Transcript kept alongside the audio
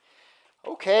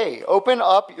Okay, open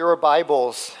up your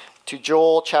Bibles to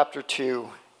Joel chapter 2.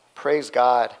 Praise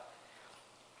God.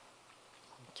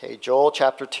 Okay, Joel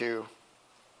chapter 2.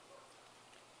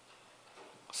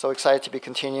 So excited to be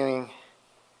continuing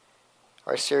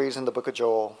our series in the book of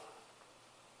Joel.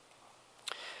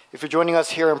 If you're joining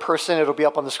us here in person, it'll be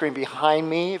up on the screen behind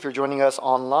me. If you're joining us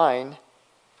online,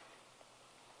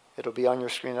 it'll be on your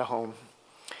screen at home.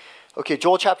 Okay,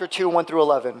 Joel chapter 2, 1 through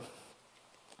 11.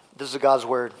 This is God's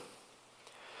word.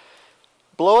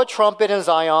 Blow a trumpet in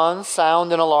Zion,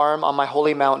 sound an alarm on my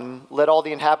holy mountain. Let all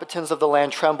the inhabitants of the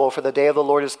land tremble, for the day of the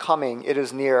Lord is coming, it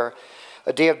is near.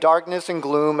 A day of darkness and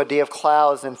gloom, a day of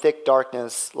clouds and thick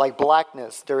darkness. Like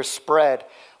blackness, there is spread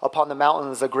upon the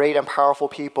mountains a great and powerful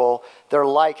people. Their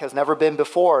like has never been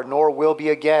before, nor will be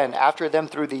again, after them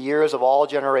through the years of all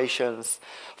generations.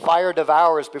 Fire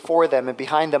devours before them, and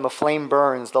behind them a flame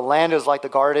burns. The land is like the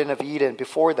Garden of Eden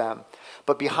before them,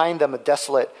 but behind them a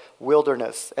desolate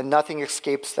wilderness, and nothing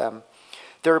escapes them.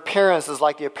 Their appearance is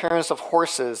like the appearance of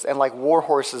horses, and like war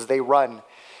horses they run.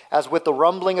 As with the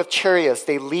rumbling of chariots,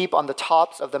 they leap on the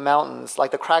tops of the mountains,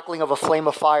 like the crackling of a flame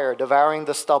of fire, devouring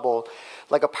the stubble,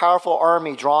 like a powerful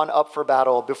army drawn up for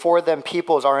battle. Before them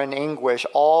peoples are in anguish,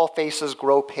 all faces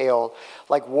grow pale.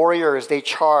 Like warriors they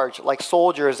charge, like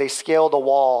soldiers they scale the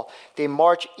wall. They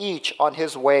march each on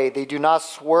his way, they do not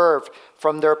swerve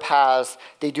from their paths,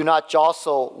 they do not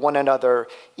jostle one another.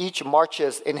 Each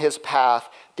marches in his path.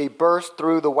 They burst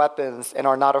through the weapons and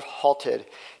are not halted.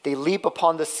 They leap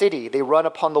upon the city, they run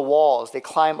upon the walls, they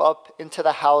climb up into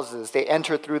the houses, they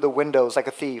enter through the windows like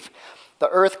a thief. The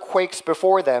earth quakes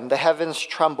before them, the heavens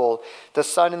tremble, the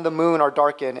sun and the moon are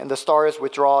darkened, and the stars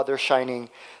withdraw their shining.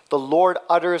 The Lord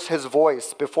utters his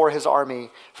voice before his army,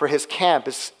 for his camp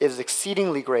is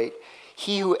exceedingly great.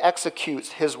 He who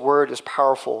executes his word is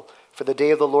powerful, for the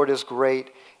day of the Lord is great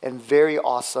and very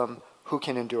awesome. Who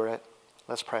can endure it?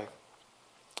 Let's pray.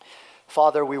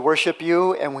 Father, we worship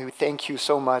you and we thank you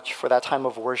so much for that time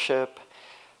of worship.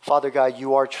 Father God,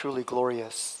 you are truly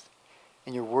glorious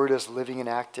and your word is living and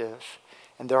active.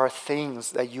 And there are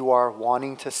things that you are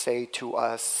wanting to say to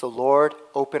us. So Lord,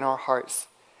 open our hearts.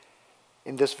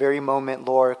 In this very moment,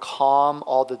 Lord, calm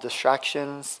all the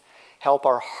distractions. Help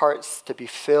our hearts to be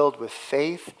filled with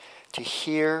faith, to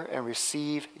hear and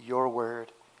receive your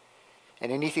word.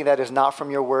 And anything that is not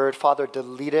from your word, Father,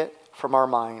 delete it from our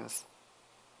minds.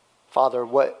 Father,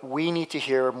 what we need to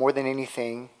hear more than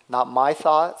anything, not my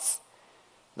thoughts,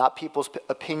 not people's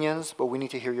opinions, but we need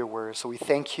to hear your words. So we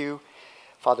thank you.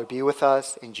 Father, be with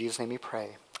us. In Jesus' name we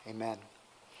pray. Amen.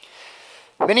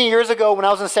 Many years ago when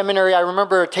I was in seminary, I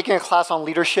remember taking a class on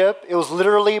leadership. It was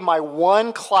literally my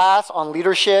one class on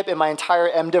leadership in my entire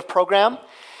MDiv program.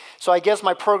 So I guess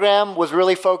my program was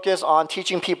really focused on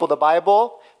teaching people the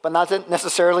Bible, but not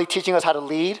necessarily teaching us how to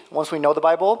lead once we know the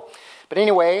Bible. But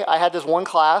anyway, I had this one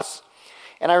class,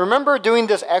 and I remember doing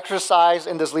this exercise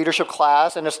in this leadership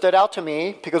class, and it stood out to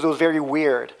me because it was very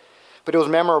weird, but it was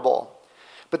memorable.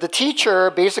 But the teacher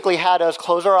basically had us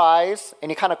close our eyes, and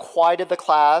he kind of quieted the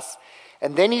class,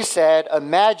 and then he said,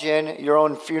 imagine your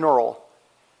own funeral.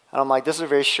 And I'm like, this is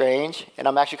very strange, and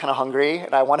I'm actually kind of hungry,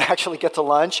 and I want to actually get to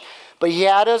lunch. But he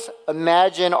had us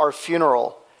imagine our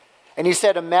funeral. And he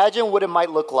said, imagine what it might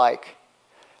look like.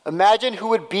 Imagine who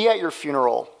would be at your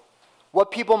funeral. What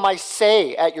people might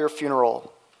say at your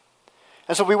funeral.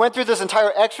 And so we went through this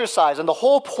entire exercise, and the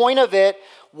whole point of it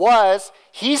was,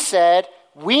 he said,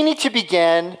 we need to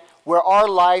begin where our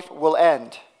life will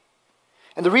end.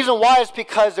 And the reason why is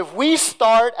because if we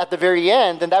start at the very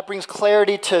end, then that brings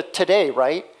clarity to today,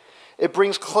 right? It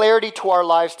brings clarity to our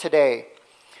lives today.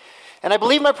 And I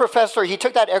believe my professor, he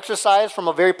took that exercise from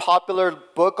a very popular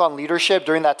book on leadership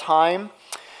during that time.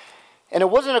 And it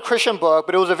wasn't a Christian book,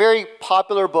 but it was a very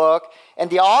popular book. And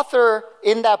the author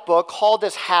in that book called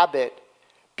this habit,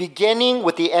 beginning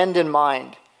with the end in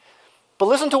mind. But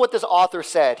listen to what this author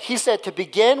said. He said, to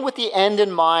begin with the end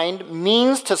in mind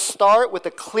means to start with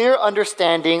a clear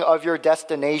understanding of your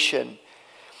destination.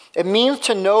 It means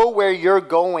to know where you're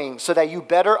going so that you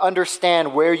better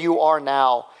understand where you are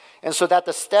now, and so that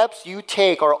the steps you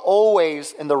take are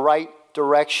always in the right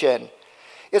direction.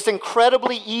 It's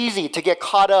incredibly easy to get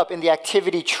caught up in the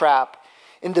activity trap,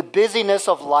 in the busyness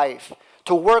of life,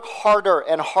 to work harder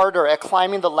and harder at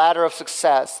climbing the ladder of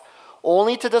success,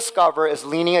 only to discover it's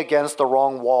leaning against the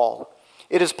wrong wall.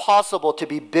 It is possible to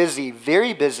be busy,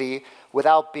 very busy,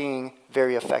 without being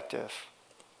very effective.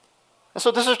 And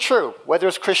so this is true, whether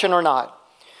it's Christian or not.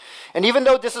 And even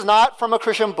though this is not from a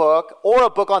Christian book or a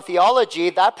book on theology,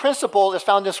 that principle is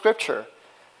found in Scripture.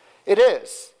 It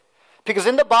is. Because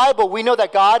in the Bible, we know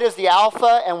that God is the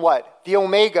Alpha and what? The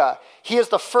Omega. He is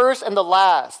the first and the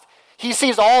last. He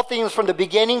sees all things from the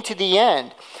beginning to the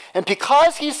end. And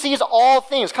because he sees all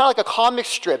things, kind of like a comic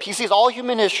strip, he sees all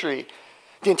human history,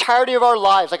 the entirety of our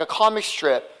lives, like a comic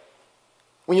strip.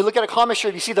 When you look at a comic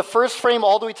strip, you see the first frame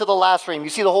all the way to the last frame. You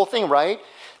see the whole thing, right?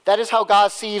 That is how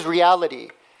God sees reality.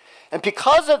 And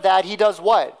because of that, he does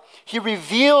what? He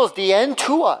reveals the end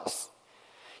to us.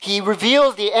 He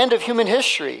reveals the end of human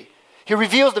history. He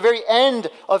reveals the very end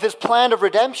of his plan of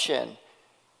redemption.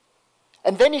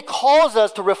 And then he calls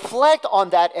us to reflect on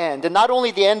that end, and not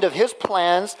only the end of his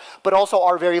plans, but also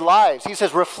our very lives. He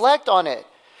says, reflect on it.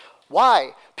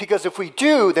 Why? Because if we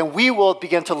do, then we will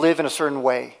begin to live in a certain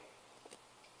way.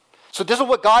 So this is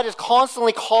what God is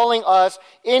constantly calling us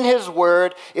in his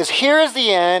word, is here is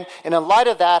the end, and in light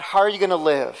of that, how are you going to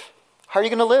live? How are you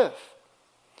going to live?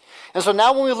 And so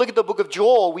now when we look at the book of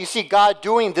Joel, we see God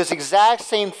doing this exact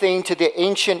same thing to the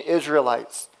ancient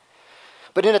Israelites.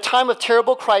 But in a time of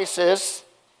terrible crisis,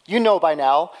 you know by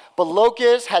now, but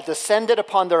locusts had descended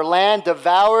upon their land,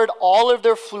 devoured all of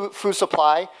their food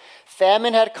supply.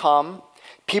 Famine had come.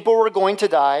 People were going to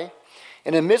die.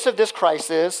 In the midst of this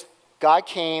crisis, God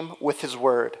came with his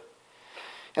word.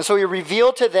 And so he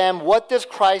revealed to them what this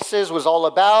crisis was all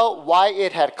about, why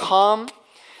it had come.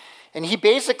 And he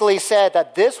basically said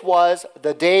that this was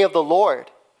the day of the Lord.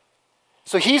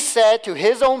 So he said to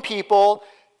his own people,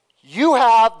 you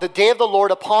have the day of the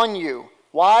Lord upon you.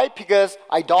 Why? Because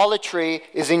idolatry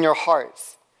is in your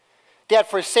hearts. They had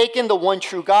forsaken the one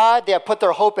true God. They had put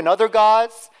their hope in other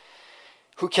gods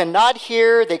who cannot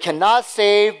hear, they cannot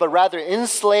save, but rather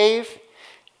enslave.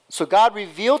 So God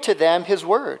revealed to them his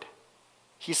word.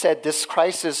 He said, this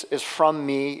crisis is from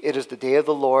me. It is the day of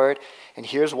the Lord, and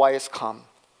here's why it's come.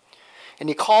 And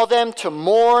he called them to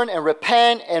mourn and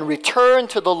repent and return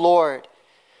to the Lord.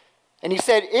 And he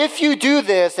said, if you do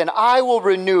this, then I will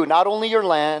renew not only your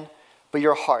land, but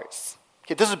your hearts.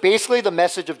 Okay, this is basically the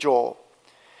message of Joel.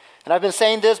 And I've been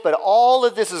saying this, but all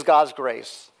of this is God's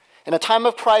grace. In a time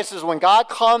of crisis, when God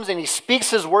comes and he speaks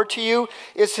his word to you,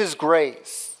 it's his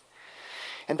grace.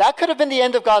 And that could have been the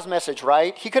end of God's message,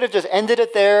 right? He could have just ended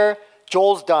it there.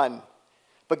 Joel's done.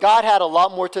 But God had a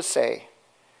lot more to say.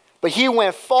 But he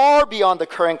went far beyond the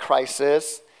current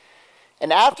crisis.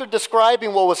 And after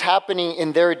describing what was happening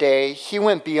in their day, he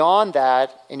went beyond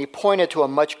that and he pointed to a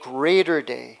much greater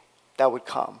day that would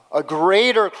come. A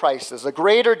greater crisis, a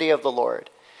greater day of the Lord.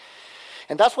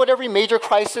 And that's what every major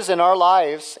crisis in our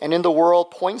lives and in the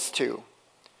world points to.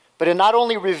 But it not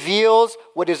only reveals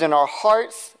what is in our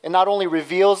hearts, it not only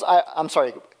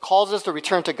calls us to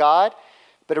return to God,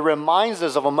 but it reminds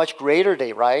us of a much greater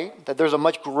day, right? That there's a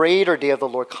much greater day of the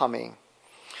Lord coming.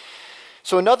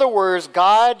 So in other words,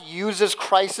 God uses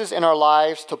crisis in our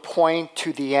lives to point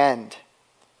to the end.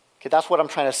 Okay, that's what I'm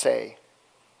trying to say.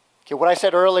 Okay, what I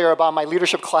said earlier about my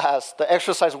leadership class, the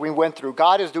exercise we went through,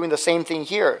 God is doing the same thing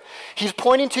here. He's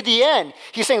pointing to the end.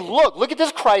 He's saying, look at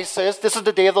this crisis. This is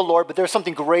the day of the Lord, but there's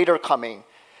something greater coming.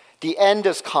 The end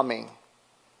is coming.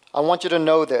 I want you to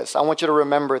know this. I want you to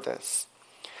remember this.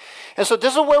 And so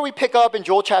this is where we pick up in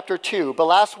Joel chapter 2. But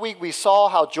last week we saw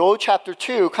how Joel chapter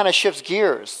 2 kind of shifts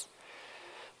gears.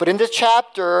 But in this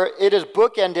chapter, it is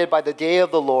bookended by the day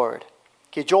of the Lord.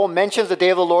 Okay, Joel mentions the day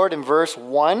of the Lord in verse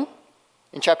 1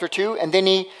 in chapter 2, and then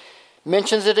he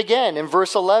mentions it again in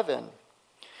verse 11.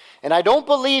 And I don't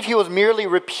believe he was merely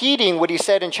repeating what he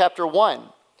said in chapter 1.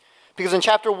 Because in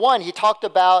chapter 1, he talked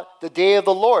about the day of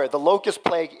the Lord. The locust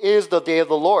plague is the day of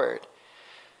the Lord.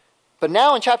 But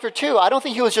now in chapter 2, I don't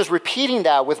think he was just repeating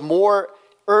that with more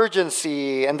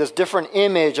urgency and this different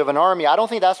image of an army. I don't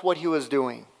think that's what he was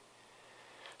doing.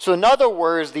 So in other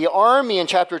words, the army in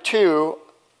chapter 2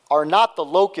 are not the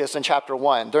locusts in chapter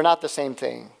 1. They're not the same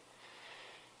thing.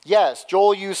 Yes,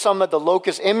 Joel used some of the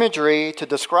locust imagery to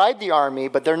describe the army,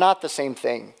 but they're not the same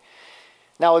thing.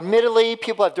 Now, admittedly,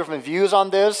 people have different views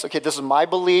on this. Okay, this is my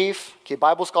belief. Okay,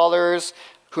 Bible scholars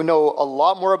who know a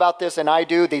lot more about this than I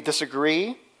do, they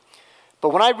disagree. But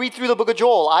when I read through the book of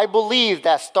Joel, I believe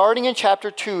that starting in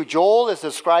chapter 2, Joel is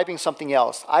describing something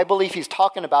else. I believe he's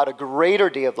talking about a greater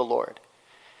day of the Lord.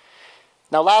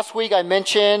 Now, last week I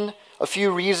mentioned a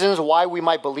few reasons why we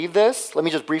might believe this. Let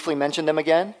me just briefly mention them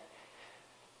again.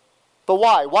 But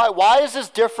why? Why is this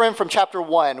different from chapter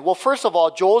 1? Well, first of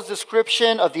all, Joel's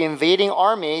description of the invading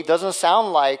army doesn't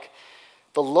sound like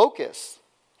the locusts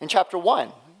in chapter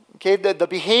 1. Okay, the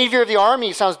behavior of the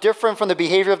army sounds different from the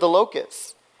behavior of the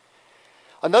locusts.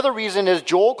 Another reason is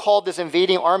Joel called this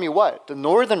invading army what? The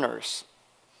northerners.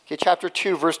 Okay, chapter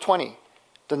 2, verse 20.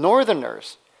 The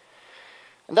northerners.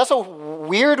 And that's a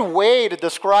weird way to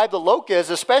describe the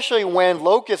locusts, especially when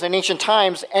locusts in ancient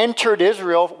times entered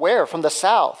Israel where? From the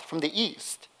south, from the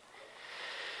east.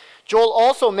 Joel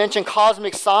also mentioned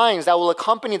cosmic signs that will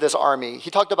accompany this army. He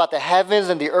talked about the heavens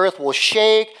and the earth will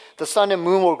shake, the sun and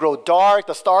moon will grow dark,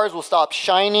 the stars will stop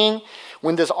shining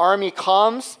when this army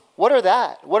comes. What are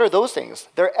that? What are those things?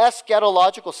 They're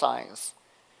eschatological signs.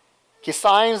 Okay,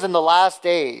 signs in the last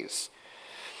days.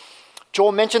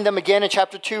 Joel mentioned them again in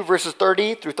chapter 2, verses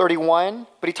 30 through 31.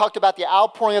 But he talked about the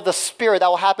outpouring of the Spirit that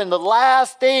will happen in the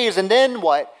last days. And then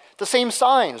what? The same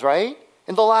signs, right?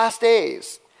 In the last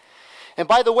days. And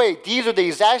by the way, these are the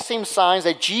exact same signs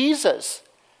that Jesus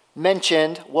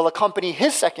mentioned will accompany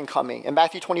his second coming in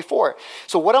Matthew 24.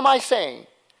 So what am I saying?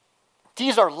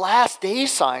 These are last day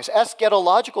signs,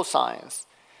 eschatological signs.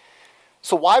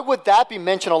 So why would that be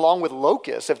mentioned along with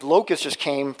locusts if locusts just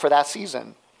came for that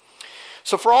season?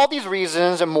 So for all these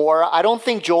reasons and more, I don't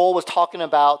think Joel was talking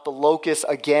about the locusts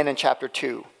again in chapter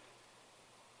 2,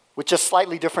 with just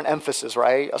slightly different emphasis,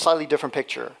 right? A slightly different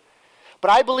picture. But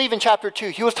I believe in chapter 2,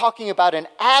 he was talking about an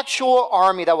actual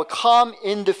army that would come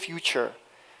in the future.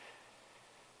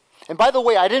 And by the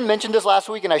way, I didn't mention this last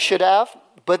week, and I should have,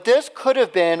 but this could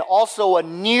have been also a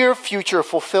near future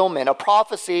fulfillment, a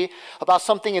prophecy about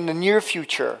something in the near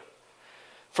future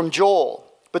from Joel.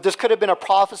 But this could have been a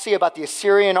prophecy about the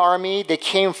Assyrian army. They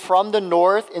came from the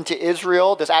north into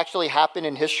Israel. This actually happened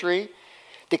in history.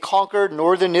 They conquered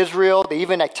northern Israel. They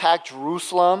even attacked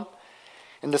Jerusalem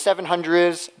in the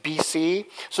 700s BC.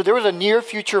 So there was a near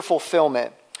future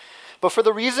fulfillment. But for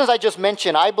the reasons I just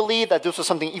mentioned, I believe that this was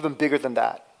something even bigger than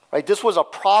that. Right? This was a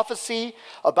prophecy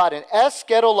about an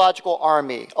eschatological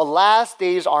army, a last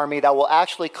days army that will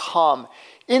actually come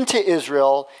into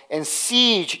Israel and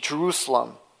siege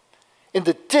Jerusalem in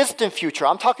the distant future.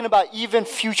 I'm talking about even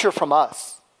future from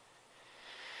us.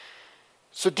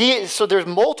 So there's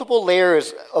multiple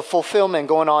layers of fulfillment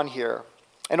going on here.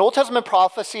 And Old Testament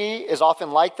prophecy is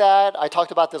often like that. I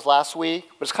talked about this last week,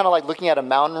 but it's kind of like looking at a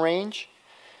mountain range.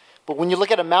 But when you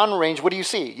look at a mountain range, what do you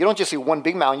see? You don't just see one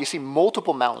big mountain, you see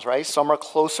multiple mountains, right? Some are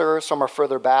closer, some are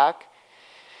further back.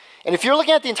 And if you're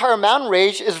looking at the entire mountain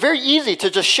range, it's very easy to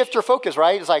just shift your focus,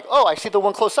 right? It's like, oh, I see the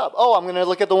one close up. Oh, I'm going to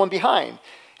look at the one behind.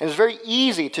 And it's very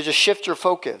easy to just shift your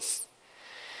focus.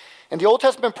 And the Old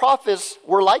Testament prophets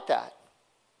were like that.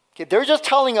 Okay, they're just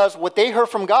telling us what they heard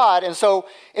from God. And so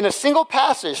in a single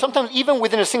passage, sometimes even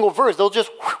within a single verse, they'll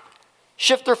just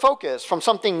shift their focus from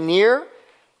something near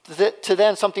to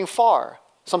then something far.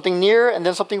 Something near and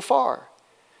then something far.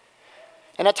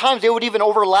 And at times they would even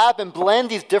overlap and blend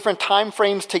these different time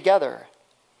frames together.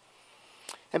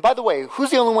 And by the way, who's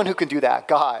the only one who can do that?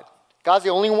 God. God's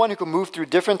the only one who can move through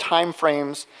different time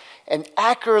frames and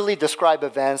accurately describe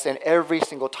events in every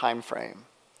single time frame.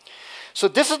 So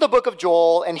this is the book of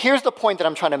Joel, and here's the point that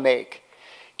I'm trying to make.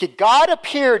 Okay, God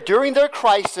appeared during their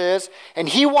crisis, and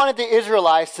he wanted the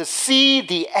Israelites to see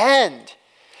the end.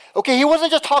 Okay, he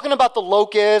wasn't just talking about the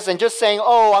locusts and just saying,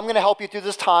 oh, I'm going to help you through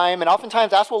this time. And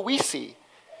oftentimes that's what we see.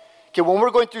 Okay, when we're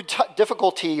going through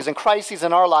difficulties and crises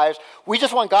in our lives, we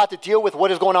just want God to deal with what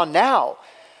is going on now.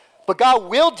 But God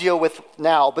will deal with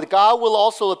now, but God will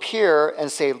also appear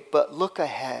and say, but look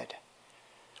ahead.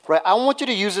 Right? I want you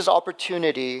to use this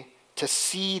opportunity to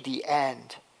see the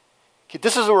end. Okay,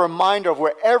 this is a reminder of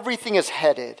where everything is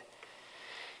headed.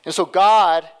 And so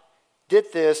God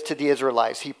did this to the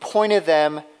Israelites. He pointed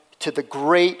them to the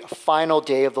great final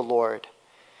day of the Lord.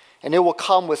 And it will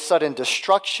come with sudden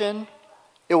destruction.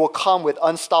 It will come with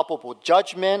unstoppable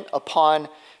judgment upon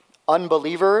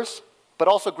unbelievers, but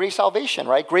also great salvation,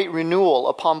 right? Great renewal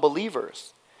upon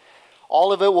believers.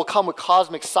 All of it will come with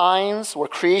cosmic signs where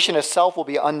creation itself will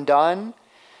be undone.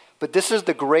 But this is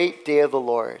the great day of the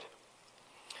Lord.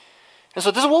 And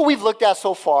so this is what we've looked at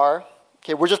so far.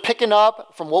 Okay, we're just picking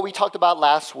up from what we talked about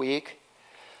last week.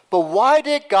 But why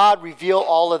did God reveal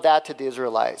all of that to the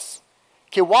Israelites?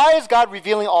 Okay, why is God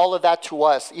revealing all of that to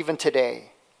us even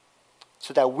today?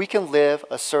 So that we can live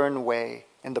a certain way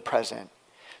in the present.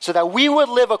 So that we would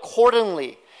live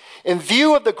accordingly. In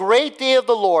view of the great day of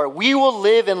the Lord, we will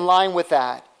live in line with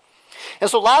that. And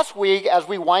so last week, as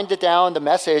we winded down the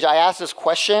message, I asked this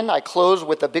question. I closed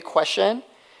with a big question.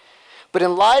 But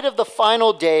in light of the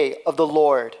final day of the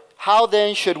Lord, how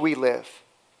then should we live?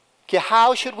 Okay,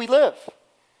 how should we live?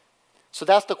 So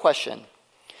that's the question.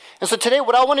 And so today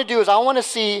what I want to do is I want to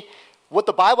see what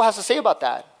the Bible has to say about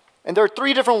that. And there are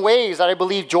 3 different ways that I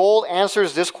believe Joel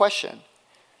answers this question.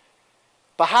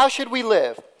 But how should we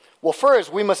live? Well,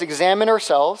 first, we must examine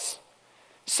ourselves.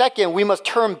 Second, we must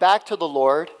turn back to the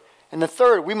Lord. And the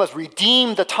third, we must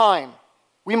redeem the time.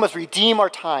 We must redeem our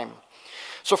time.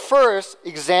 So first,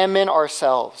 examine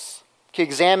ourselves. Okay,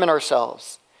 examine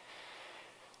ourselves.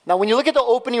 Now, when you look at the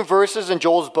opening verses in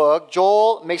Joel's book,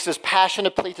 Joel makes this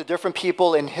passionate plea to different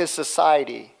people in his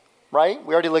society. right?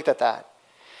 We already looked at that.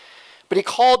 But he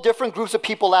called different groups of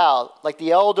people out, like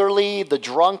the elderly, the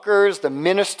drunkards, the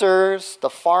ministers, the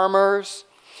farmers.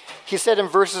 He said in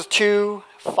verses 2,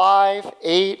 5,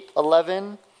 8,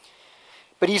 11,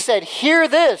 but he said, hear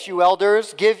this, you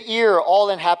elders, give ear, all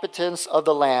inhabitants of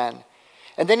the land.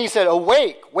 And then he said,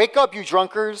 awake, wake up, you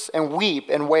drunkards, and weep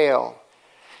and wail.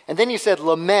 And then he said,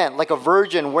 lament like a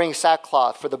virgin wearing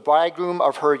sackcloth for the bridegroom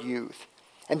of her youth.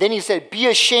 And then he said, be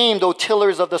ashamed, O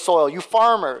tillers of the soil, you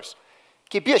farmers.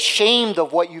 Okay, be ashamed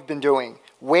of what you've been doing.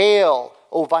 Wail,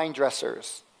 O vine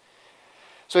dressers.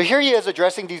 So here he is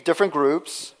addressing these different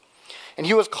groups. And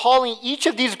he was calling each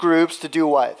of these groups to do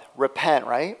what? Repent,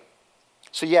 right?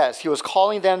 So yes, he was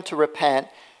calling them to repent.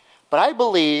 But I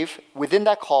believe within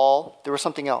that call, there was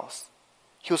something else.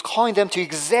 He was calling them to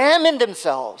examine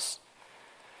themselves.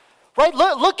 Right?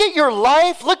 Look at your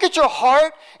life, look at your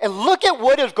heart, and look at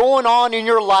what is going on in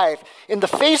your life. In the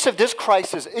face of this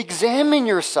crisis, examine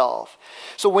yourself.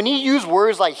 So when he used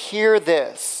words like hear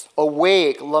this,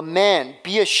 awake, lament,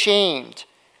 be ashamed,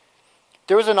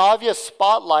 there was an obvious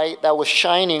spotlight that was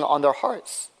shining on their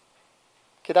hearts.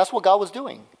 Okay, that's what God was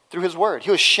doing through his word.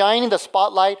 He was shining the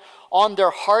spotlight on their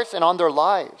hearts and on their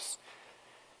lives.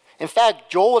 In fact,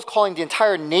 Joel was calling the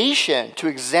entire nation to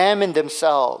examine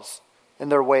themselves in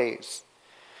their ways.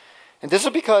 And this is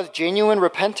because genuine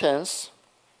repentance,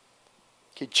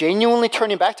 genuinely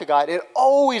turning back to God, it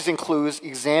always includes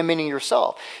examining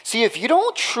yourself. See, if you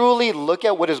don't truly look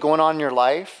at what is going on in your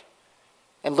life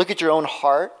and look at your own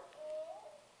heart,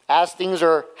 as things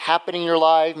are happening in your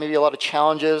life, maybe a lot of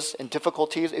challenges and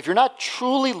difficulties, if you're not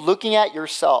truly looking at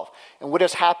yourself and what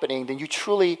is happening, then you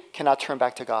truly cannot turn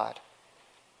back to God.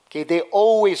 Okay, they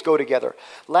always go together.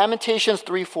 Lamentations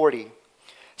 3:40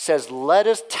 says, let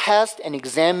us test and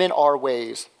examine our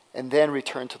ways and then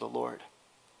return to the Lord.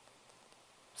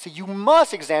 So you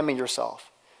must examine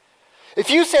yourself. If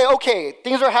you say, okay,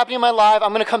 things are happening in my life,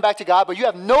 I'm going to come back to God, but you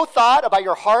have no thought about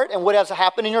your heart and what has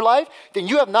happened in your life, then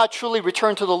you have not truly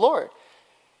returned to the Lord.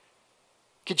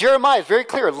 Okay, Jeremiah is very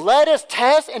clear. Let us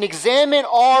test and examine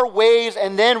our ways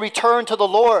and then return to the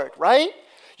Lord, right?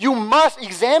 You must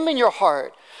examine your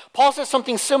heart. Paul says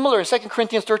something similar in 2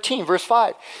 Corinthians 13, verse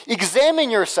 5.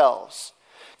 Examine yourselves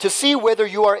to see whether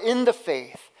you are in the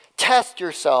faith. Test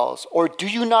yourselves, or do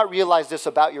you not realize this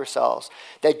about yourselves,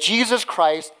 that Jesus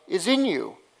Christ is in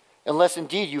you, unless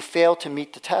indeed you fail to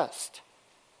meet the test.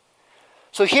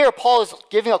 So here Paul is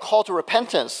giving a call to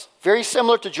repentance, very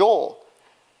similar to Joel.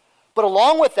 But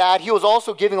along with that, he was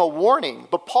also giving a warning.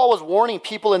 But Paul was warning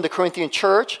people in the Corinthian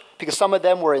church, because some of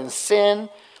them were in sin,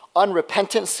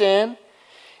 unrepentant sin.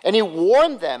 And he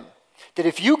warned them that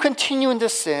if you continue in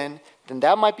this sin, then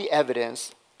that might be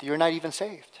evidence that you're not even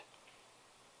saved.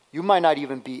 You might not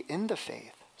even be in the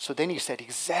faith. So then he said,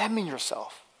 examine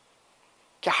yourself.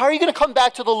 Okay, how are you going to come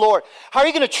back to the Lord? How are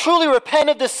you going to truly repent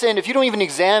of this sin if you don't even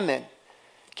examine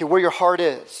where your heart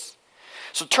is?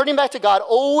 So turning back to God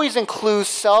always includes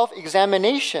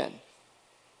self-examination.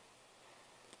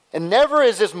 And never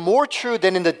is this more true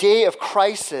than in the day of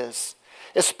crisis,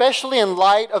 especially in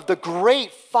light of the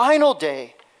great final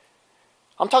day.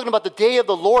 I'm talking about the day of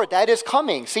the Lord that is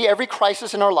coming. See, every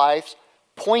crisis in our lives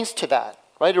points to that.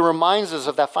 Right? It reminds us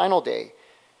of that final day.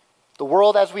 The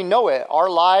world as we know it, our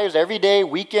lives every day,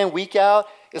 week in, week out,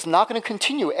 is not going to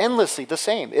continue endlessly the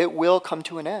same. It will come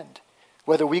to an end.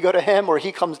 Whether we go to him or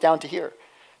he comes down to here,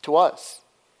 to us.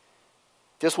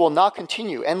 This will not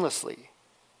continue endlessly.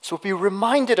 So be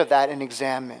reminded of that and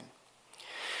examine.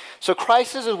 So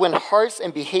crisis is when hearts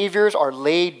and behaviors are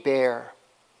laid bare.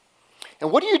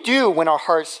 And what do you do when our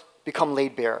hearts become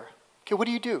laid bare? Okay, what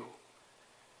do you do?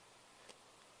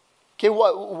 Okay,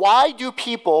 why do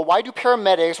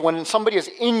paramedics, when somebody is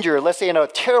injured, let's say in a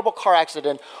terrible car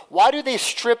accident, why do they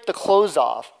strip the clothes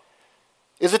off?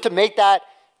 Is it to make that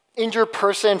injured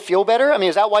person feel better? I mean,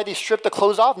 is that why they strip the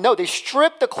clothes off? No, they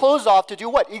strip the clothes off to do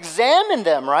what? Examine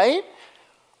them, right?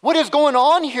 What is going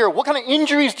on here? What kind of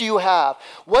injuries do you have?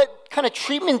 What kind of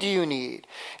treatment do you need?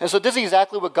 And so this is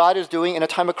exactly what God is doing in a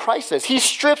time of crisis. He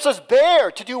strips us bare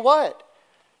to do what?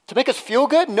 To make us feel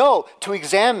good? No, to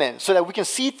examine so that we can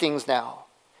see things now.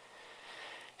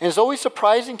 And it's always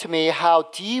surprising to me how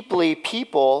deeply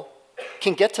people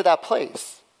can get to that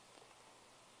place.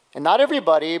 And not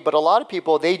everybody, but a lot of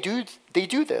people, they do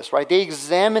this, right? They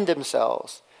examine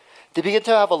themselves. They begin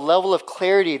to have a level of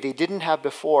clarity they didn't have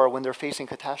before when they're facing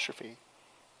catastrophe.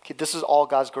 Okay, this is all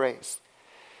God's grace.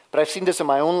 But I've seen this in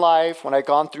my own life when I've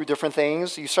gone through different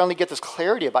things. You suddenly get this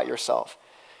clarity about yourself.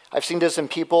 I've seen this in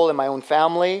people in my own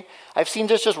family. I've seen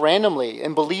this just randomly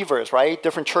in believers, right?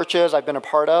 Different churches I've been a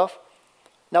part of.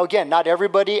 Now again, not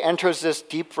everybody enters this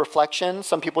deep reflection.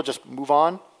 Some people just move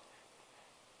on.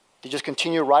 They just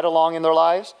continue right along in their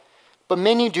lives. But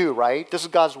many do, right? This is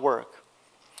God's work.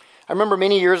 I remember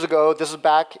many years ago, this is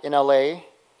back in LA,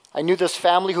 I knew this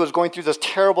family who was going through this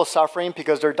terrible suffering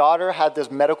because their daughter had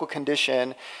this medical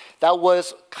condition that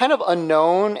was kind of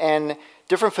unknown, and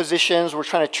different physicians were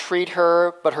trying to treat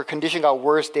her, but her condition got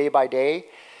worse day by day.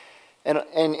 And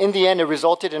in the end, it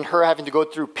resulted in her having to go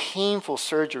through painful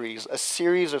surgeries, a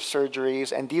series of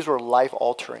surgeries, and these were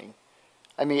life-altering.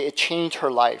 I mean, it changed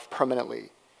her life permanently.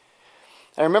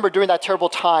 I remember during that terrible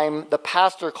time, the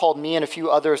pastor called me and a few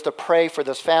others to pray for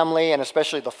this family, and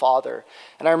especially the father.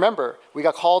 And I remember we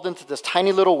got called into this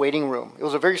tiny little waiting room. It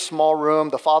was a very small room.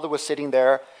 The father was sitting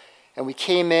there, and we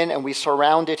came in and we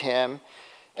surrounded him,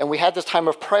 and we had this time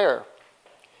of prayer.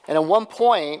 And at one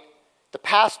point, the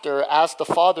pastor asked the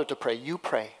father to pray. You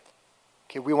pray.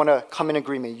 Okay, we want to come in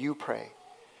agreement. You pray.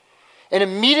 And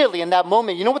immediately in that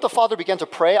moment, you know what the father began to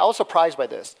pray? I was surprised by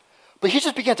this. But he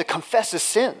just began to confess his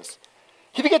sins.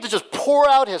 He began to just pour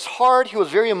out his heart. He was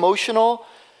very emotional.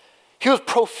 He was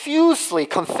profusely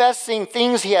confessing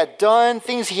things he had done,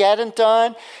 things he hadn't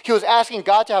done. He was asking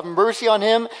God to have mercy on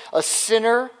him, a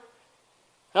sinner.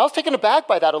 And I was taken aback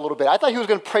by that a little bit. I thought he was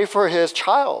going to pray for his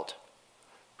child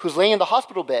who's laying in the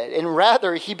hospital bed. And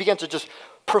rather, he began to just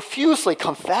profusely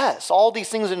confess all these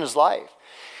things in his life.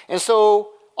 And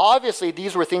so, obviously,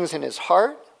 these were things in his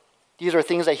heart. These are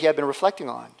things that he had been reflecting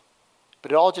on.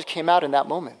 But it all just came out in that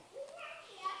moment.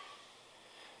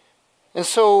 And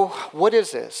so, what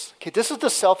is this? Okay, this is the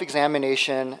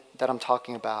self-examination that I'm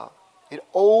talking about. It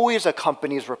always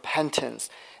accompanies repentance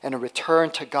and a return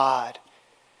to God.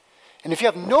 And if you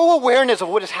have no awareness of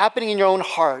what is happening in your own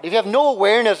heart, if you have no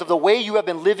awareness of the way you have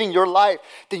been living your life,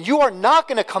 then you are not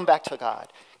going to come back to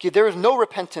God. Okay, there is no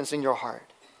repentance in your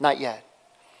heart. Not yet.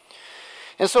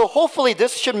 And so hopefully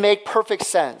this should make perfect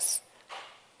sense.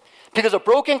 Because a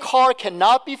broken car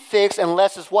cannot be fixed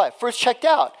unless it's what? First checked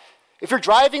out. If you're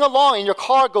driving along and your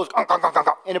car goes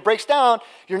and it breaks down,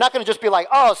 you're not going to just be like,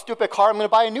 oh, stupid car, I'm going to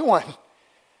buy a new one.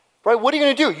 Right? What are you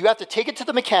going to do? You have to take it to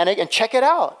the mechanic and check it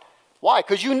out. Why?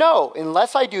 Because you know,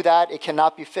 unless I do that, it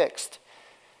cannot be fixed.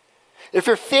 If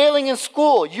you're failing in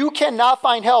school, you cannot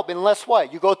find help unless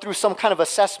what? You go through some kind of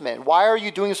assessment. Why are you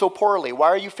doing so poorly? Why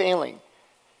are you failing?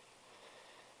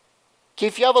 Okay,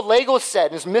 if you have a Lego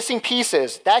set and it's missing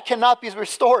pieces, that cannot be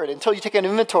restored until you take an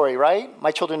inventory, right?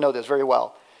 My children know this very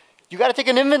well. You got to take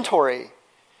an inventory.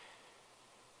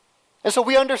 And so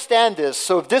we understand this.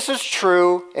 So if this is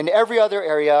true in every other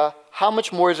area, how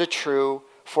much more is it true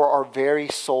for our very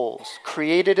souls?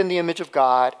 Created in the image of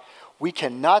God, we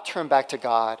cannot turn back to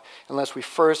God unless we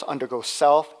first undergo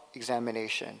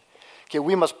self-examination. Okay,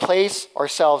 we must place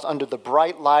ourselves under the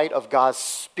bright light of God's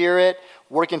Spirit,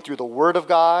 working through the Word of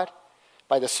God,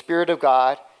 by the Spirit of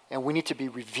God, and we need to be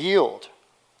revealed.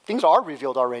 Things are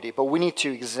revealed already, but we need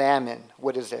to examine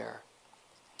what is there.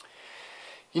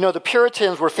 You know, the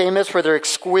Puritans were famous for their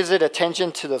exquisite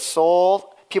attention to the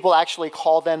soul. People actually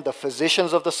call them the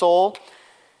physicians of the soul.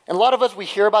 And a lot of us, we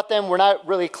hear about them. We're not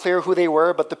really clear who they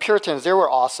were, but the Puritans, they were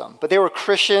awesome. But they were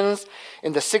Christians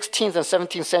in the 16th and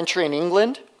 17th century in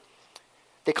England.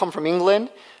 They come from England,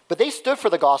 but they stood for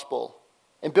the gospel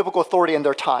and biblical authority in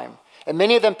their time. And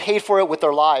many of them paid for it with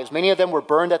their lives. Many of them were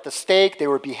burned at the stake. They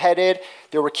were beheaded.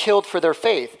 They were killed for their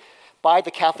faith by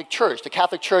the Catholic Church. The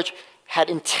Catholic Church had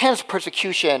intense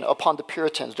persecution upon the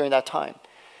Puritans during that time.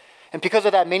 And because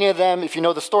of that, many of them, if you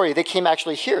know the story, they came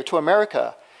actually here to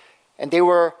America. And they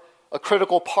were a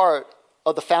critical part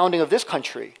of the founding of this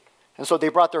country. And so they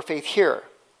brought their faith here.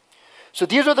 So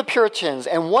these are the Puritans.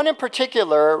 And one in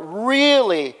particular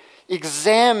really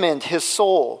examined his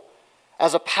soul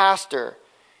as a pastor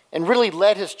and really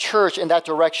led his church in that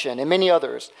direction, and many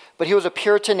others. But he was a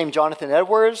Puritan named Jonathan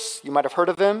Edwards. You might have heard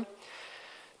of him.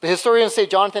 The historians say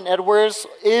Jonathan Edwards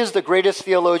is the greatest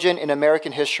theologian in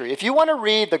American history. If you want to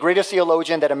read the greatest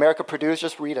theologian that America produced,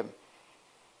 just read him.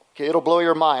 Okay, it'll blow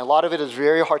your mind. A lot of it is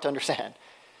very hard to understand.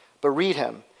 But read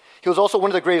him. He was also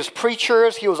one of the greatest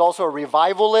preachers. He was also a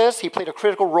revivalist. He played a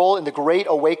critical role in the Great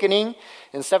Awakening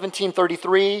in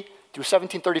 1733 through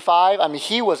 1735. I mean,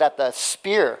 he was at the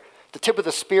spear, the tip of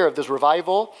the spear of this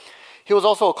revival. He was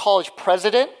also a college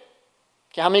president.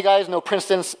 Okay, how many guys know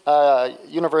Princeton's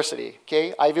University?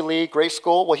 Okay, Ivy League, great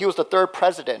school. Well, he was the third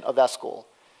president of that school.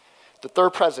 The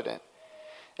third president.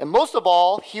 And most of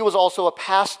all, he was also a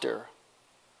pastor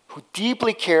who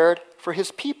deeply cared for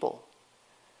his people.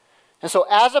 And so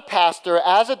as a pastor,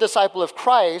 as a disciple of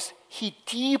Christ, he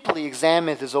deeply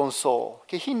examined his own soul.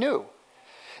 Okay, he knew,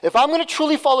 if I'm going to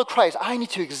truly follow Christ, I need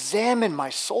to examine my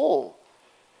soul.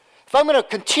 if I'm going to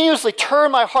continuously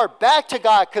turn my heart back to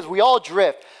God, because we all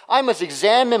drift, I must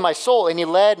examine my soul. And he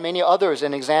led many others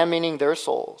in examining their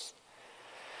souls.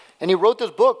 And he wrote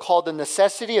this book called The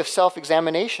Necessity of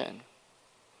Self-Examination.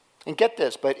 And get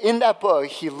this, but in that book,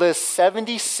 he lists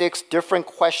 76 different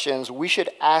questions we should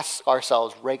ask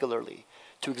ourselves regularly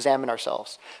to examine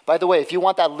ourselves. By the way, if you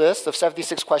want that list of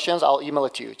 76 questions, I'll email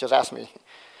it to you. Just ask me.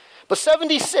 But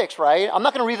 76, right? I'm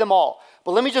not going to read them all,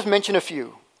 but let me just mention a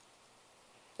few.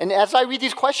 And as I read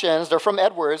these questions, they're from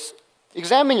Edwards.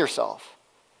 Examine yourself.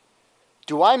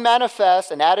 Do I manifest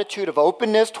an attitude of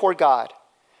openness toward God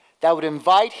that would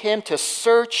invite him to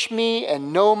search me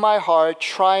and know my heart,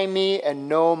 try me and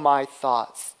know my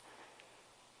thoughts?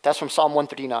 That's from Psalm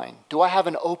 139. Do I have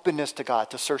an openness to God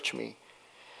to search me?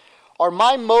 Are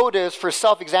my motives for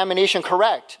self-examination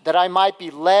correct, that I might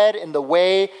be led in the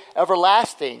way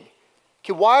everlasting?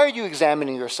 Okay, why are you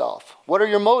examining yourself? What are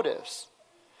your motives?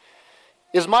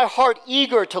 Is my heart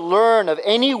eager to learn of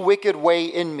any wicked way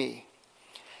in me?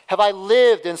 Have I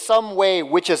lived in some way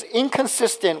which is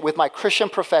inconsistent with my Christian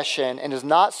profession and is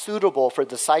not suitable for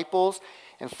disciples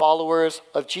and followers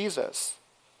of Jesus?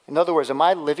 In other words, am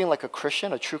I living like a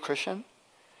Christian, a true Christian?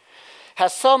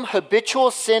 Has some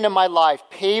habitual sin in my life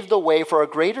paved the way for a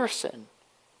greater sin?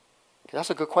 Okay, that's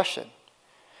a good question.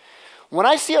 When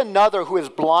I see another who is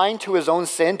blind to his own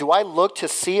sin, do I look to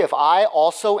see if I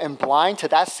also am blind to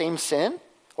that same sin?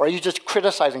 Or are you just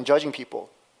criticizing, judging people?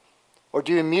 Or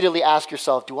do you immediately ask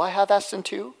yourself, do I have that sin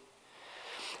too?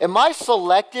 Am I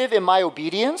selective in my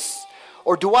obedience?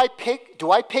 Or do I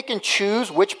pick and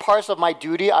choose which parts of my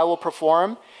duty I will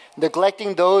perform,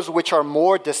 neglecting those which are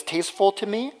more distasteful to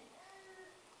me?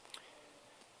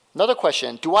 Another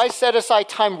question, do I set aside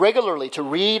time regularly to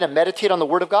read and meditate on the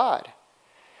Word of God?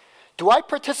 Do I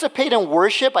participate in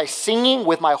worship by singing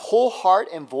with my whole heart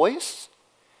and voice?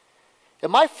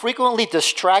 Am I frequently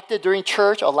distracted during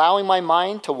church, allowing my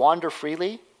mind to wander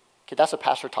freely? Okay, that's a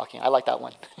pastor talking. I like that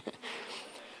one.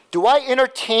 Do I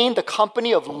entertain the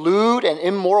company of lewd and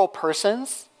immoral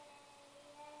persons?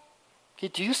 Okay,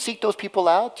 do you seek those people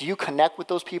out? Do you connect with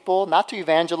those people? Not to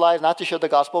evangelize, not to share the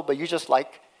gospel, but you just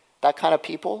like that kind of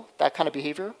people, that kind of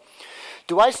behavior?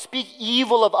 Do I speak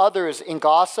evil of others in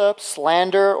gossip,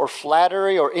 slander, or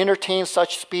flattery, or entertain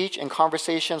such speech in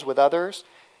conversations with others?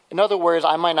 In other words,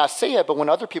 I might not say it, but when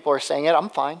other people are saying it, I'm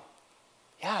fine.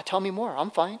 Yeah, tell me more, I'm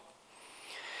fine.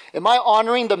 Am I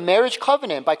honoring the marriage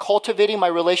covenant by cultivating my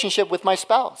relationship with my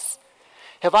spouse?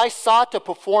 Have I sought to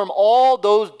perform all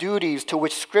those duties to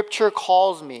which Scripture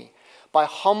calls me by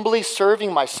humbly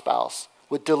serving my spouse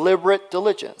with deliberate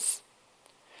diligence?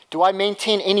 Do I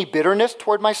maintain any bitterness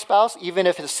toward my spouse, even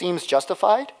if it seems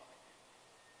justified?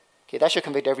 Okay, that should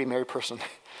convict every married person.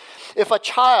 If a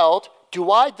child,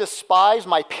 do I despise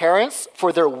my parents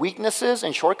for their weaknesses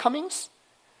and shortcomings?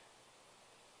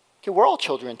 Okay, we're all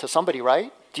children to somebody,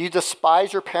 right? Do you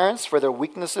despise your parents for their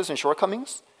weaknesses and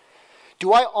shortcomings?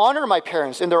 Do I honor my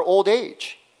parents in their old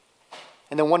age?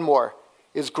 And then one more.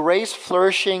 Is grace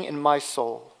flourishing in my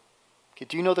soul? Okay,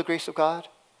 do you know the grace of God?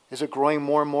 Is it growing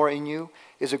more and more in you?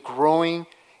 Is it growing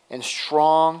and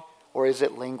strong, or is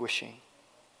it languishing?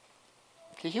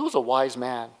 Okay, he was a wise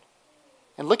man.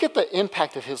 And look at the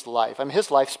impact of his life. I mean, his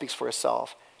life speaks for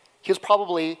itself. He was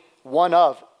probably one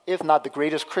of, if not the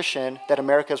greatest Christian that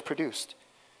America has produced.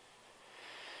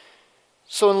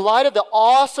 So in light of the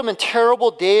awesome and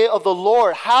terrible day of the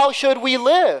Lord, how should we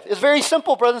live? It's very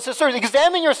simple, brothers and sisters.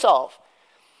 Examine yourself.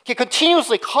 Okay,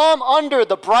 continuously come under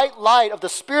the bright light of the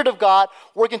Spirit of God,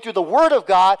 working through the Word of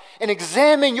God, and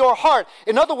examine your heart.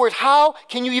 In other words, how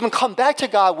can you even come back to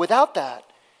God without that?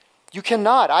 You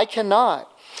cannot. I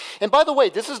cannot. And by the way,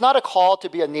 this is not a call to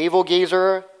be a navel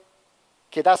gazer.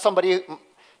 Okay, that's somebody,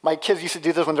 my kids used to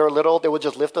do this when they were little. They would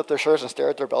just lift up their shirts and stare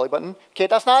at their belly button. Okay,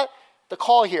 that's not the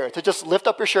call here, to just lift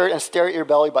up your shirt and stare at your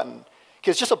belly button.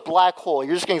 Okay, it's just a black hole.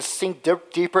 You're just going to sink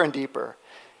deeper and deeper.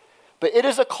 But it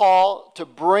is a call to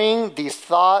bring these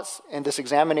thoughts and this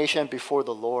examination before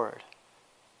the Lord.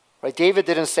 Right? David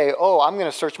didn't say, oh, I'm going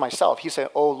to search myself. He said,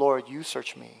 oh, Lord, you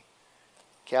search me.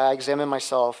 Okay, I examine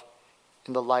myself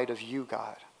in the light of you,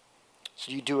 God.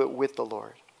 So you do it with the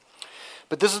Lord.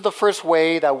 But this is the first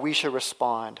way that we should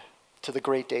respond to the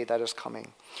great day that is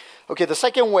coming. Okay, the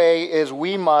second way is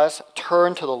we must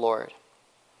turn to the Lord.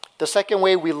 The second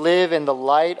way we live in the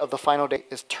light of the final day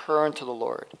is turn to the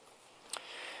Lord.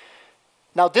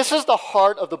 Now, this is the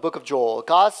heart of the book of Joel.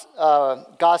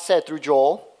 God said through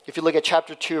Joel, if you look at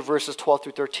chapter 2, verses 12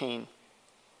 through 13,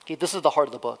 okay, this is the heart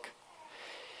of the book.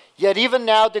 Yet even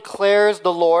now declares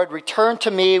the Lord, return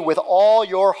to me with all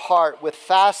your heart, with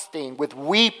fasting, with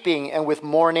weeping, and with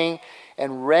mourning,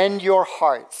 and rend your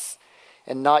hearts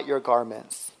and not your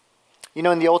garments. You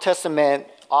know, in the Old Testament,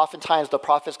 oftentimes the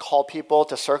prophets call people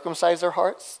to circumcise their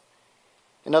hearts.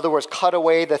 In other words, cut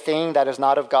away the thing that is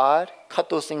not of God. Cut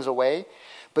those things away.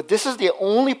 But this is the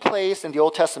only place in the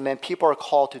Old Testament people are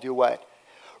called to do what?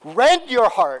 Rend your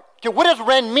heart. Okay, what does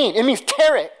rend mean? It means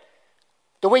tear it.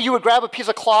 The way you would grab a piece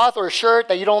of cloth or a shirt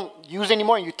that you don't use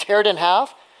anymore and you tear it in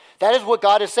half. That is what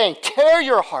God is saying. Tear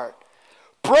your heart.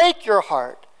 Break your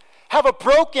heart. Have a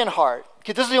broken heart.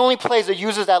 Okay, this is the only place that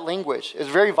uses that language. It's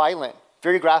very violent,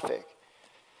 very graphic.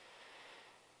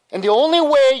 And the only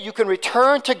way you can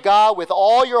return to God with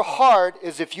all your heart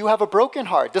is if you have a broken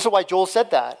heart. This is why Joel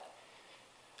said that.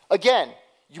 Again,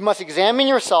 you must examine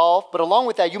yourself, but along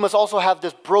with that, you must also have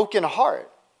this broken heart.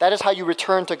 That is how you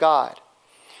return to God.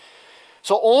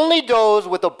 So only those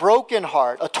with a broken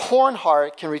heart, a torn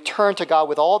heart, can return to God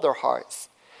with all their hearts.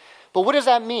 But what does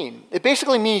that mean? It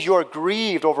basically means you are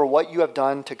grieved over what you have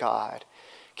done to God.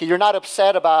 Okay, you're not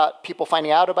upset about people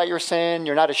finding out about your sin.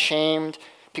 You're not ashamed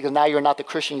because now you're not the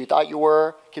Christian you thought you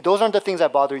were. Okay, those aren't the things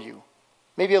that bother you.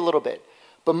 Maybe a little bit.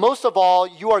 But most of all,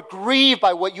 you are grieved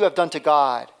by what you have done to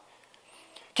God.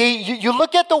 Okay, you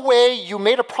look at the way you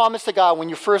made a promise to God when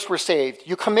you first were saved.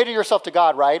 You committed yourself to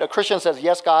God, right? A Christian says,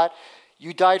 yes, God,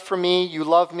 you died for me. You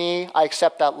love me. I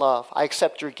accept that love. I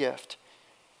accept your gift.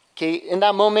 Okay, in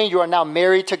that moment, you are now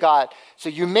married to God. So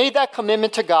you made that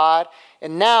commitment to God,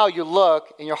 and now you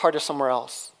look and your heart is somewhere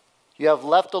else. You have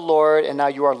left the Lord, and now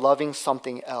you are loving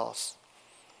something else.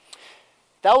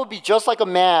 That would be just like a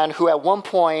man who at one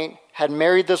point had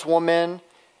married this woman,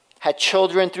 had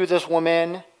children through this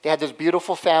woman. They had this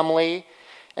beautiful family.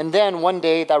 And then one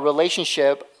day that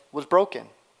relationship was broken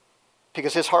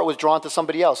because his heart was drawn to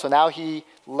somebody else. So now he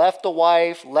left the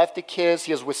wife, left the kids.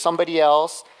 He was with somebody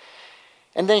else.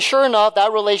 And then sure enough,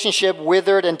 that relationship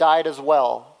withered and died as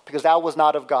well because that was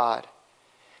not of God.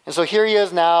 And so here he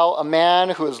is now, a man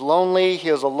who is lonely. He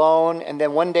is alone. And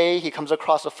then one day he comes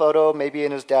across a photo, maybe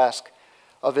in his desk,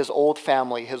 of his old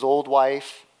family, his old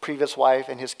wife, previous wife,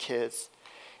 and his kids.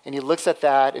 And he looks at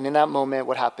that, and in that moment,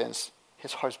 what happens?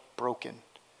 His heart's broken.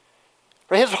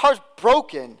 Right? His heart's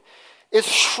broken. It's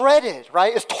shredded,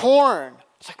 right? It's torn.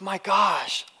 It's like, my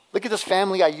gosh, look at this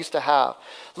family I used to have.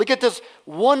 Look at this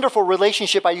wonderful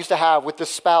relationship I used to have with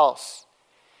this spouse.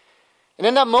 And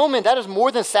in that moment, that is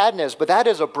more than sadness, but that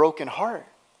is a broken heart.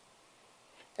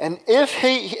 And if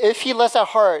he lets that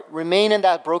heart remain in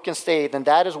that broken state, then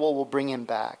that is what will bring him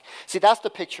back. See, that's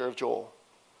the picture of Joel.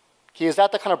 Okay, is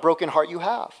that the kind of broken heart you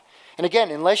have? And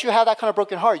again, unless you have that kind of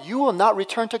broken heart, you will not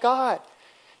return to God.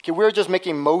 Okay, we're just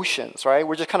making motions, right?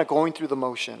 We're just kind of going through the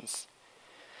motions.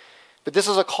 But this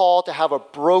is a call to have a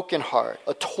broken heart,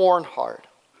 a torn heart.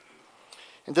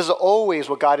 And this is always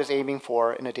what God is aiming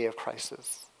for in a day of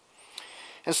crisis.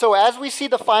 And so as we see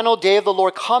the final day of the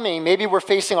Lord coming, maybe we're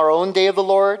facing our own day of the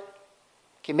Lord.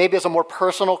 Okay, maybe it's a more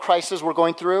personal crisis we're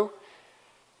going through.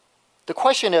 The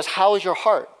question is, how is your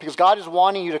heart? Because God is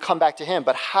wanting you to come back to him,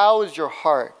 but how is your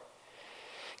heart?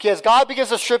 Okay, as God begins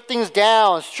to strip things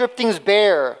down, strip things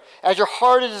bare, as your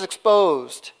heart is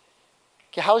exposed,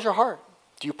 okay, how is your heart?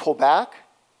 Do you pull back?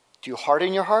 Do you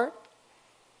harden your heart?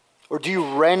 Or do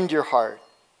you rend your heart?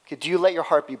 Okay, do you let your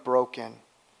heart be broken,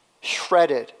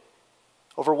 shredded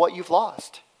over what you've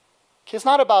lost? Okay, it's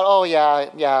not about, oh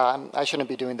yeah, I shouldn't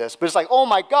be doing this. But it's like, oh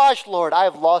my gosh, Lord, I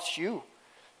have lost you.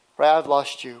 Right, I've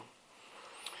lost you.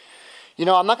 You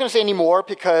know, I'm not going to say any more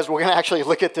because we're going to actually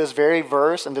look at this very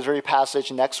verse and this very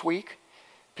passage next week,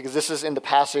 because this is in the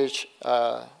passage,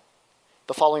 the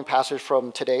following passage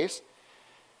from today's.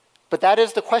 But that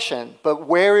is the question. But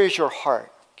where is your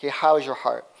heart? Okay, how is your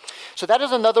heart? So that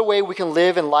is another way we can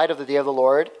live in light of the day of the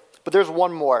Lord. But there's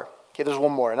one more. Okay, there's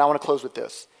one more, and I want to close with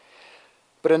this.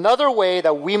 But another way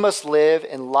that we must live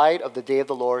in light of the day of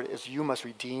the Lord is you must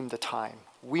redeem the time.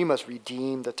 We must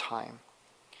redeem the time.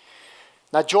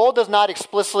 Now, Joel does not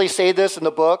explicitly say this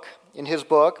in his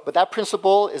book, but that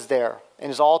principle is there and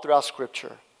is all throughout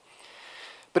Scripture.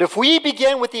 But if we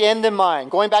begin with the end in mind,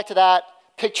 going back to that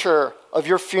picture of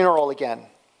your funeral again,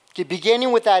 okay,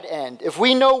 beginning with that end, if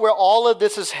we know where all of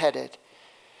this is headed,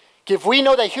 okay, if we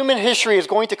know that human history is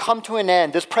going to come to an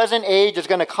end, this present age is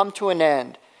going to come to an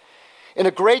end, in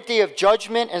a great day of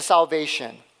judgment and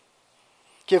salvation,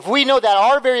 if we know that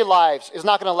our very lives is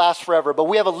not going to last forever, but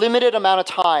we have a limited amount of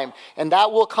time, and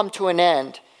that will come to an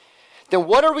end, then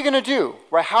what are we going to do?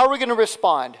 Right? How are we going to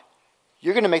respond?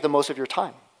 You're going to make the most of your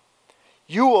time.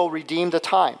 You will redeem the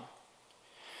time.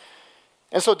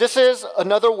 And so this is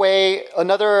another way,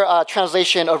 another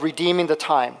translation of redeeming the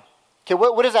time. Okay,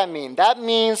 what does that mean? That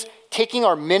means taking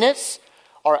our minutes,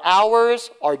 our hours,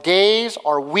 our days,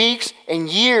 our weeks, and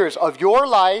years of your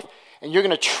life and you're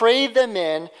going to trade them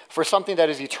in for something that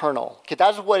is eternal. Okay,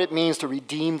 that's what it means to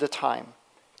redeem the time.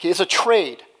 Okay, it's a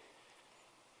trade.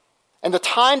 And the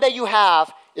time that you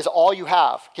have is all you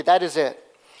have. Okay, that is it.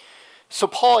 So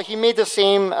Paul, he made the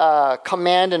same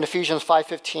command in Ephesians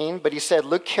 5:15, but he said,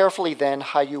 look carefully then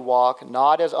how you walk,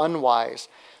 not as unwise,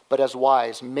 but as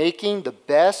wise, making the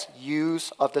best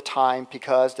use of the time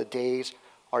because the days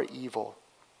are evil.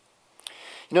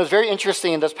 You know, it's very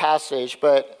interesting in this passage,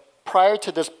 but prior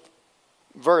to this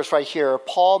verse right here,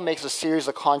 Paul makes a series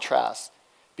of contrasts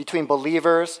between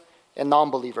believers and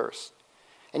non-believers.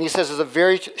 And he says there's a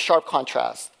very sharp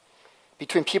contrast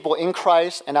between people in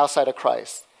Christ and outside of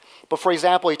Christ. But for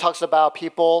example, he talks about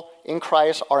people in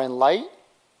Christ are in light,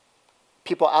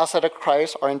 people outside of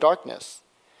Christ are in darkness.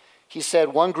 He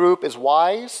said one group is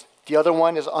wise, the other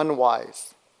one is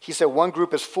unwise. He said one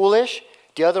group is foolish,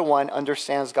 the other one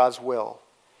understands God's will.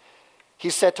 He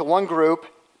said to one group,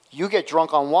 you get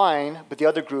drunk on wine, but the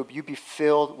other group, you be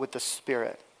filled with the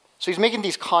Spirit. So he's making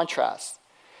these contrasts.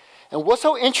 And what's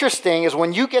so interesting is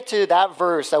when you get to that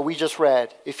verse that we just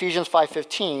read, Ephesians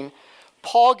 5:15,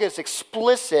 Paul gets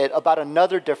explicit about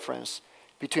another difference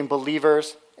between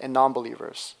believers and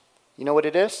non-believers. You know what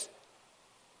it is?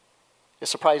 It's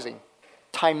surprising.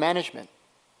 Time management.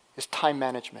 It's time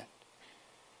management.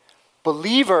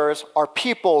 Believers are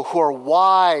people who are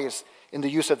wise in the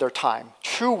use of their time.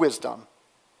 True wisdom.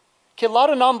 Okay, a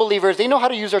lot of non-believers, they know how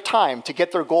to use their time to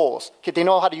get their goals. Okay, they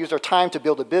know how to use their time to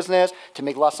build a business, to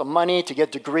make lots of money, to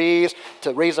get degrees,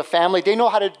 to raise a family. They know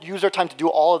how to use their time to do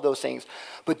all of those things.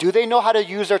 But do they know how to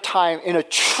use their time in a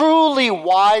truly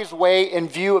wise way in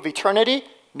view of eternity?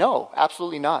 No,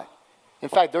 absolutely not. In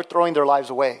fact, they're throwing their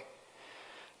lives away.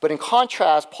 But in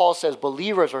contrast, Paul says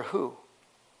believers are who?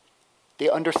 They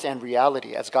understand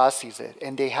reality as God sees it,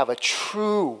 and they have a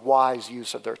true wise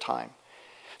use of their time.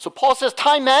 So Paul says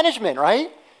time management,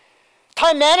 right?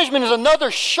 Time management is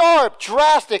another sharp,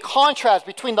 drastic contrast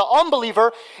between the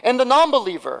unbeliever and the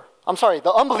non-believer.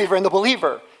 The unbeliever and the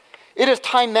believer. It is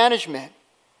time management.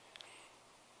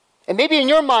 And maybe in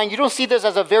your mind, you don't see this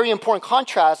as a very important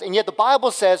contrast, and yet the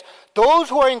Bible says those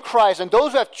who are in Christ and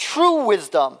those who have true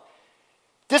wisdom,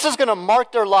 this is going to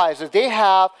mark their lives as they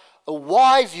have a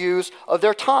wise use of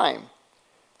their time.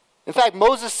 In fact,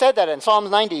 Moses said that in Psalm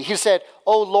 90. He said,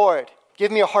 "O Lord,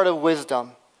 give me a heart of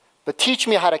wisdom, but teach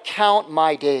me how to count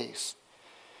my days."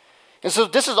 And so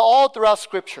this is all throughout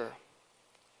Scripture.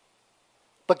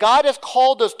 But God has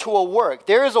called us to a work.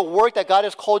 There is a work that God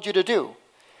has called you to do.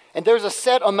 And there's a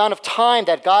set amount of time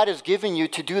that God has given you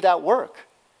to do that work.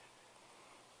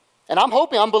 And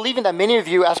I'm believing that many of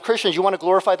you as Christians, you want to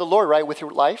glorify the Lord, right, with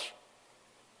your life.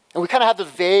 And we kind of have this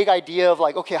vague idea of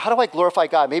like, okay, how do I glorify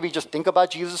God? Maybe just think about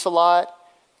Jesus a lot,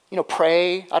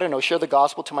 pray, share the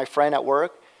gospel to my friend at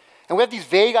work. And we have these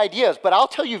vague ideas, but I'll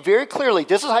tell you very clearly,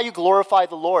 this is how you glorify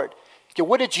the Lord. Okay,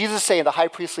 what did Jesus say in the high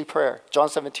priestly prayer, John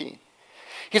 17?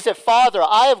 He said, "Father,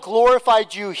 I have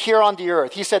glorified you here on the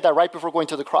earth." He said that right before going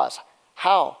to the cross.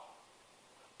 How?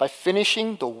 By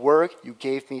finishing the work you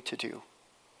gave me to do.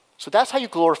 So that's how you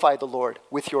glorify the Lord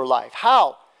with your life.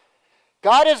 How?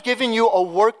 God has given you a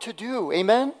work to do.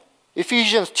 Amen?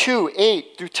 Ephesians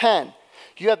 2:8-10.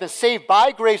 You have been saved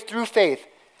by grace through faith,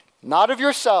 not of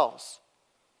yourselves.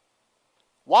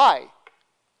 Why?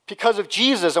 Because of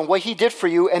Jesus and what he did for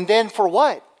you, and then for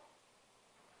what?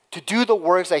 To do the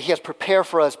works that he has prepared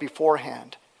for us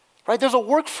beforehand. Right? There's a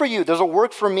work for you. There's a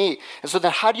work for me. And so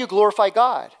then how do you glorify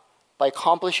God? By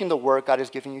accomplishing the work God has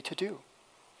given you to do.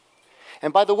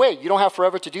 And by the way, you don't have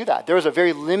forever to do that. There is a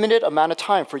very limited amount of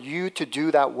time for you to do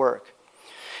that work.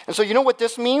 And so you know what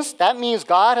this means? That means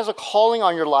God has a calling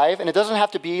on your life, and it doesn't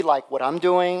have to be like what I'm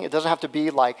doing. It doesn't have to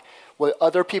be like what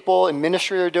other people in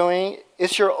ministry are doing.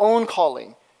 It's your own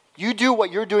calling. You do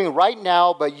what you're doing right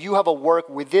now, but you have a work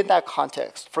within that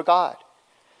context for God.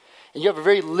 And you have a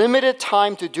very limited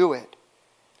time to do it.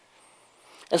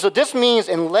 And so this means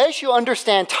unless you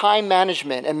understand time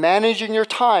management and managing your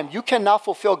time, you cannot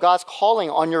fulfill God's calling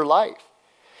on your life.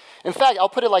 In fact, I'll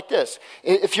put it like this.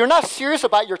 If you're not serious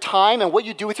about your time and what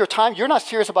you do with your time, you're not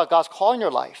serious about God's call in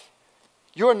your life.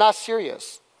 You are not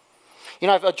serious.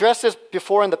 I've addressed this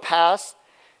before in the past,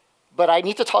 but I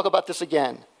need to talk about this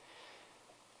again.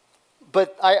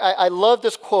 But I love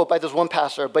this quote by this one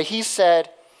pastor, but he said,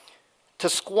 to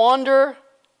squander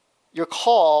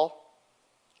time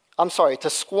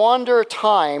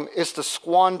is to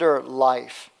squander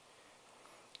life.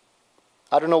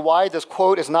 I don't know why this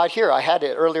quote is not here. I had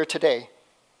it earlier today.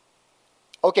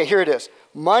 Okay, here it is.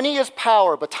 Money is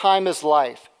power, but time is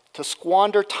life. To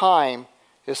squander time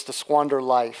is to squander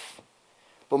life.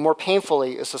 But more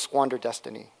painfully is to squander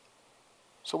destiny.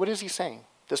 So what is he saying?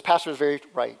 This pastor is very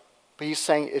right. But he's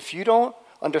saying, if you don't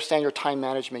understand your time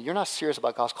management, you're not serious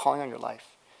about God's calling on your life.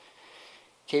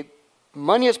 Okay,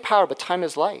 money is power, but time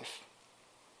is life.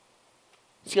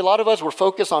 See, a lot of us, we're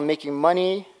focused on making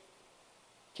money.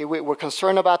 Okay, we're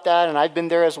concerned about that, and I've been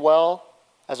there as well,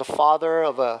 as a father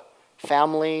of a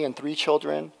family and 3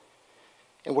 children.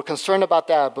 And we're concerned about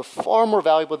that, but far more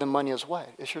valuable than money is what?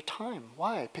 It's your time.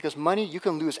 Why? Because money, you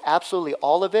can lose absolutely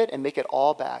all of it and make it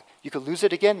all back. You can lose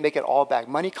it again, make it all back.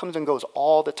 Money comes and goes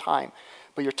all the time.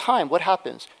 But your time, what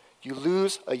happens? You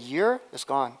lose a year, it's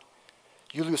gone.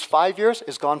 You lose 5 years,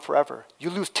 it's gone forever. You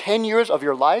lose 10 years of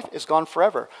your life, it's gone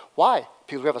forever. Why?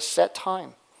 Because we have a set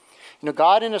time. You know,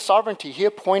 God in His sovereignty, He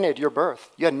appointed your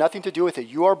birth. You had nothing to do with it.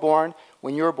 You are born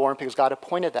when you were born because God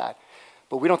appointed that.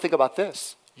 But we don't think about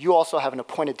this. You also have an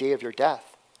appointed day of your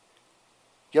death.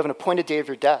 You have an appointed day of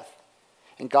your death.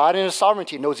 And God in His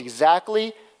sovereignty knows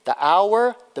exactly the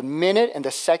hour, the minute, and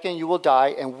the second you will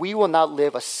die, and we will not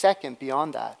live a second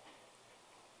beyond that.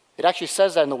 It actually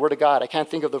says that in the Word of God. I can't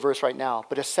think of the verse right now,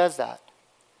 but it says that.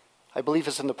 I believe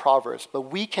it's in the Proverbs. But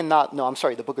we cannot,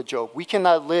 the book of Job. We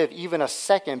cannot live even a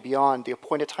second beyond the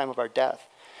appointed time of our death.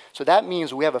 So that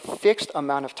means we have a fixed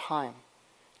amount of time.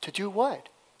 To do what?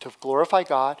 To glorify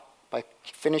God by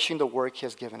finishing the work He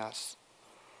has given us.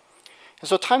 And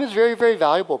so time is very, very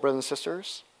valuable, brothers and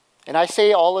sisters. And I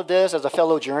say all of this as a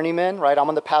fellow journeyman, right? I'm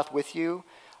on the path with you.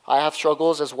 I have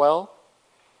struggles as well.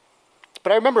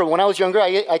 But I remember when I was younger,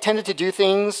 I tended to do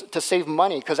things to save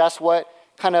money because that's what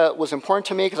kind of was important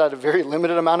to me because I had a very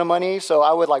limited amount of money. So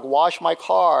I would wash my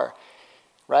car,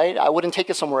 right? I wouldn't take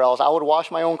it somewhere else. I would wash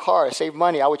my own car, save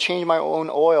money. I would change my own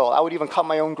oil. I would even cut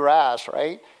my own grass,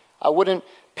 right? I wouldn't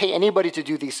pay anybody to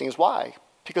do these things. Why?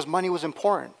 Because money was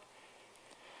important.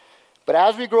 But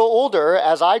as we grow older,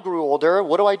 as I grew older,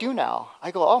 what do I do now? I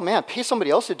go, oh man, pay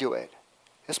somebody else to do it.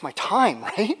 It's my time,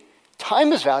 right?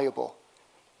 Time is valuable.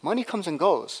 Money comes and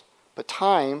goes, but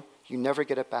time, you never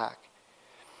get it back.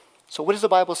 So what is the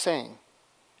Bible saying?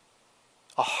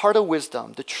 A heart of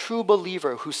wisdom, the true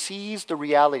believer who sees the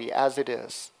reality as it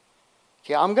is.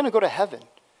 Okay, I'm going to go to heaven.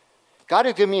 God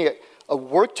has given me a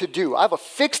work to do. I have a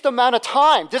fixed amount of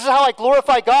time. This is how I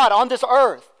glorify God on this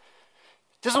earth.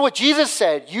 This is what Jesus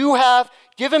said. You have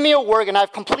given me a work and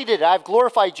I've completed it. I've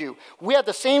glorified you. We have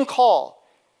the same call.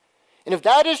 And if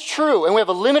that is true and we have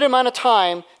a limited amount of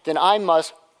time, then I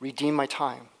must redeem my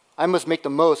time. I must make the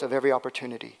most of every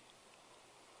opportunity.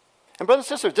 And brothers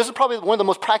and sisters, this is probably one of the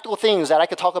most practical things that I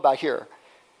could talk about here.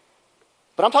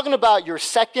 But I'm talking about your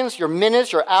seconds, your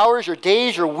minutes, your hours, your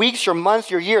days, your weeks, your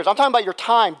months, your years. I'm talking about your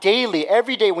time daily,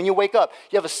 every day when you wake up.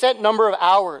 You have a set number of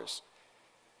hours.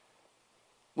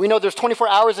 We know there's 24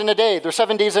 hours in a day. There's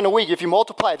 7 days in a week. If you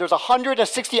multiply, there's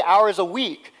 160 hours a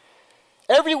week.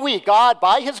 Every week, God,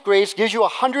 by His grace, gives you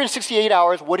 168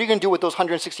 hours. What are you going to do with those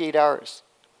 168 hours?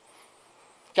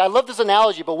 Okay, I love this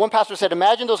analogy, but one pastor said,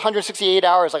 imagine those 168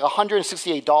 hours like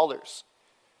 $168.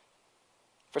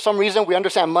 For some reason, we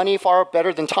understand money far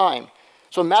better than time.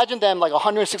 So imagine them like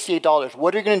 $168.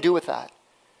 What are you going to do with that?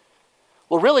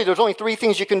 Well, really, there's only 3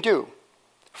 things you can do.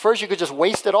 First, you could just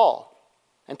waste it all.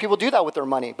 And people do that with their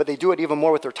money, but they do it even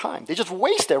more with their time. They just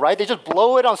waste it, right? They just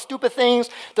blow it on stupid things.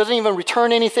 Doesn't even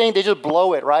return anything. They just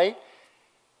blow it, right?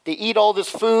 They eat all this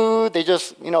food. They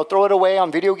just, throw it away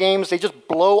on video games. They just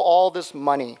blow all this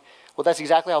money. Well, that's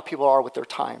exactly how people are with their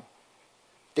time.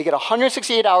 They get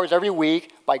 168 hours every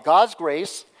week by God's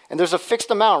grace, and there's a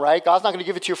fixed amount, right? God's not going to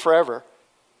give it to you forever.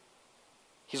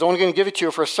 He's only going to give it to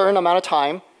you for a certain amount of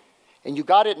time, and you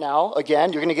got it now.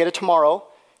 Again, you're going to get it tomorrow,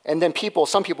 and then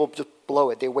some people just blow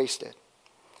it. They waste it.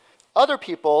 Other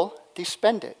people, they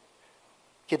spend it.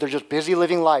 Okay, they're just busy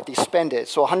living life. They spend it.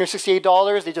 So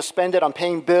 $168, they just spend it on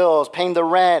paying bills, paying the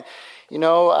rent,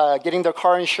 getting their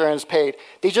car insurance paid.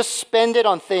 They just spend it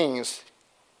on things,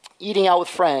 eating out with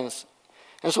friends.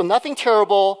 And so nothing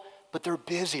terrible, but they're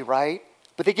busy, right?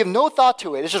 But they give no thought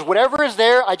to it. It's just whatever is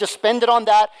there, I just spend it on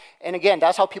that. And again,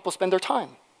 that's how people spend their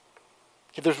time.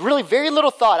 Okay, there's really very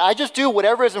little thought. I just do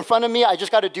whatever is in front of me. I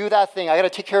just got to do that thing. I got to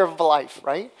take care of life,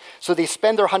 right? So they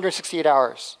spend their 168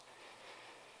 hours.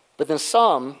 But then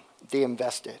some, they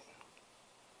invest it.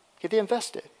 Okay, they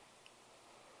invest it.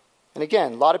 And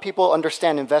again, a lot of people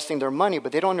understand investing their money,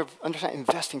 but they don't understand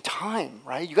investing time,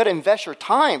 right? You got to invest your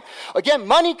time. Again,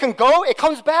 money can go, it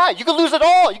comes back. You could lose it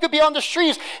all. You could be on the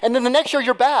streets, and then the next year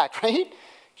you're back, right?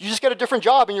 You just get a different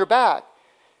job and you're back.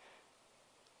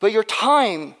 But your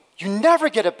time, you never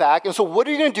get it back. And so what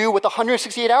are you going to do with the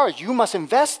 168 hours? You must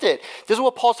invest it. This is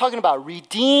what Paul's talking about.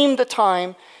 Redeem the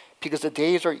time because the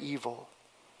days are evil.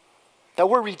 That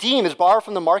word redeem is borrowed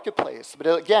from the marketplace. But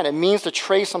again, it means to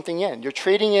trade something in. You're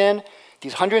trading in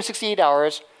these 168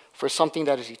 hours for something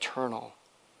that is eternal.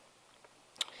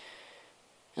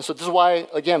 And so this is why,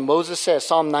 again, Moses says,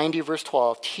 Psalm 90, verse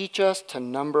 12, teach us to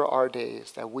number our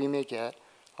days that we may get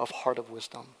a heart of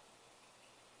wisdom.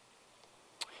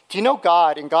 Do you know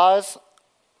God, in God's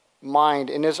mind,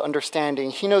 in his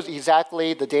understanding, he knows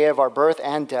exactly the day of our birth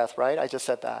and death, right? I just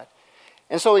said that.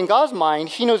 And so in God's mind,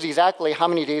 he knows exactly how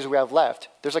many days we have left.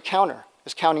 There's a counter.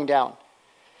 It's counting down.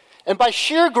 And by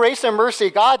sheer grace and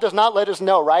mercy, God does not let us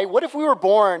know, right? What if we were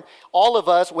born, all of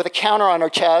us, with a counter on our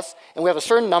chest, and we have a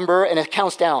certain number, and it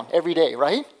counts down every day,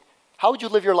 right? How would you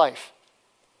live your life?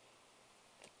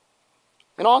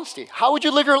 In honesty, how would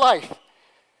you live your life?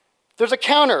 There's a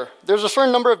counter. There's a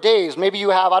certain number of days. Maybe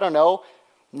you have,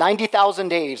 90,000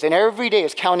 days, and every day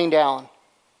is counting down.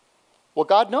 Well,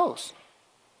 God knows.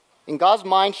 In God's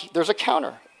mind, there's a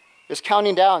counter. It's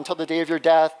counting down until the day of your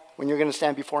death when you're going to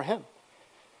stand before him.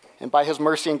 And by his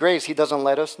mercy and grace, he doesn't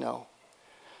let us know.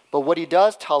 But what he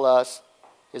does tell us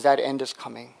is that end is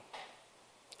coming.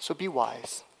 So be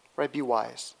wise, right? Be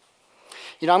wise.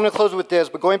 I'm going to close with this,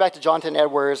 but going back to Jonathan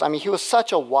Edwards, he was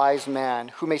such a wise man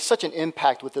who made such an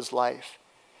impact with his life.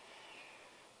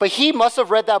 But he must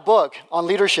have read that book on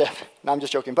leadership. No, I'm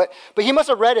just joking. But he must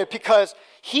have read it because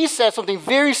he said something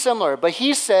very similar. But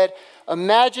he said,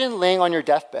 imagine laying on your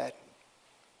deathbed.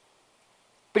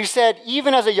 But he said,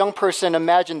 even as a young person,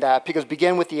 imagine that, because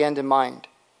begin with the end in mind.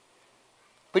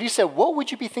 But he said, what would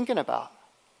you be thinking about?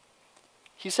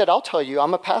 He said, I'll tell you,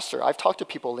 I'm a pastor. I've talked to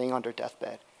people laying on their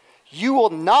deathbed. You will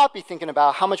not be thinking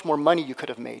about how much more money you could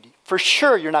have made. For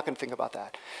sure, you're not going to think about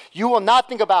that. You will not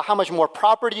think about how much more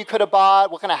property you could have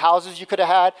bought, what kind of houses you could have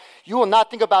had. You will not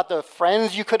think about the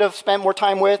friends you could have spent more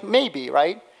time with, maybe,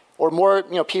 right? Or more,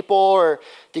 people, or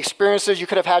the experiences you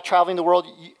could have had traveling the world.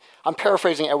 I'm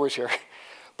paraphrasing Edwards here.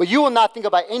 But you will not think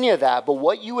about any of that. But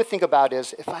what you would think about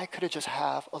is, if I could have just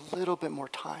have a little bit more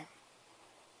time.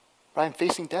 Right? I'm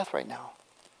facing death right now.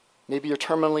 Maybe you're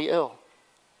terminally ill.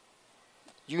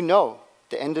 You know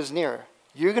the end is near.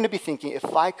 You're going to be thinking,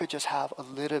 if I could just have a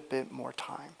little bit more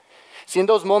time. See, in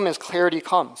those moments, clarity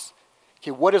comes.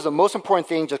 Okay, what is the most important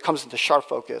thing that comes into sharp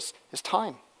focus is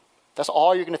time. That's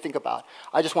all you're going to think about.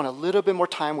 I just want a little bit more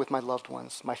time with my loved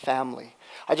ones, my family.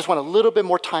 I just want a little bit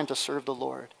more time to serve the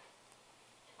Lord.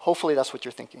 Hopefully that's what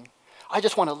you're thinking. I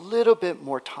just want a little bit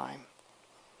more time.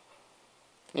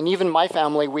 And even my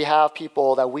family, we have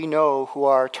people that we know who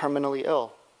are terminally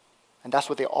ill. And that's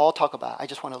what they all talk about. I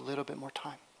just want a little bit more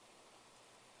time.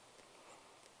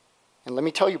 And let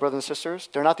me tell you, brothers and sisters,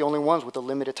 they're not the only ones with a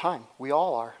limited time. We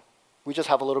all are. We just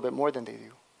have a little bit more than they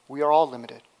do. We are all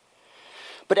limited.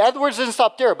 But Edwards didn't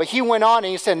stop there, but he went on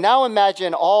and he said, now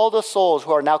imagine all the souls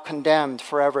who are now condemned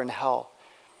forever in hell.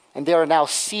 And they are now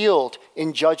sealed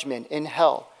in judgment in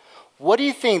hell. What do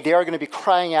you think they are going to be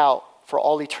crying out for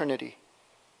all eternity?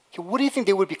 Okay, what do you think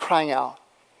they would be crying out?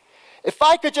 If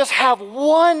I could just have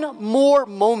one more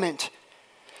moment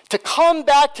to come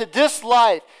back to this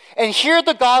life and hear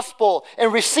the gospel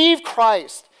and receive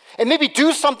Christ and maybe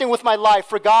do something with my life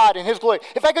for God and his glory.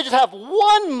 If I could just have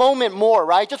one moment more,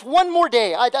 right? Just one more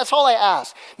day. That's all I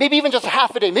ask. Maybe even just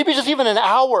half a day. Maybe just even an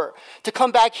hour to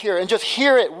come back here and just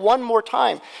hear it one more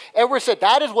time. Edwards said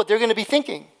that is what they're going to be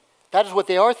thinking. That is what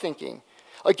they are thinking.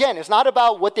 Again, it's not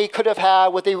about what they could have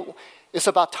had, it's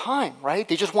about time, right?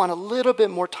 They just want a little bit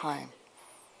more time.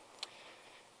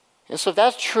 And so if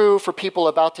that's true for people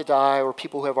about to die or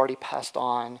people who have already passed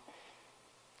on,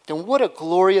 then what a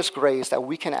glorious grace that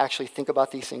we can actually think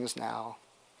about these things now.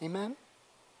 Amen?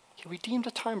 You redeem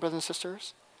the time, brothers and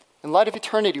sisters. In light of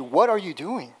eternity, what are you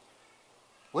doing?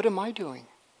 What am I doing?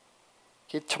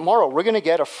 Okay, tomorrow, we're going to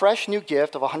get a fresh new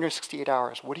gift of 168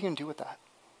 hours. What are you going to do with that?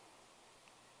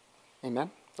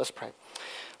 Amen? Let's pray.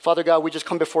 Father God, we just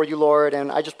come before you, Lord,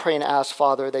 and I just pray and ask,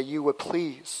 Father, that you would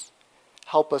please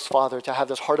help us, Father, to have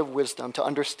this heart of wisdom, to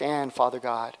understand, Father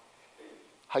God,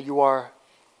 how you are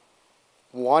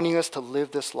wanting us to live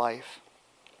this life.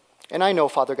 And I know,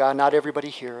 Father God, not everybody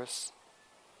hears,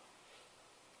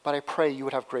 but I pray you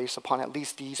would have grace upon at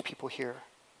least these people here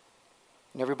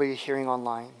and everybody hearing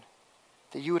online,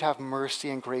 that you would have mercy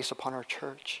and grace upon our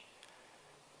church.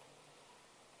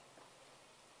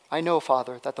 I know,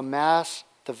 Father, that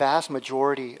the vast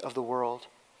majority of the world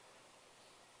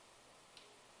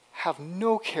have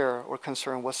no care or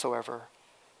concern whatsoever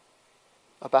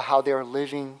about how they are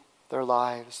living their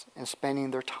lives and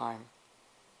spending their time.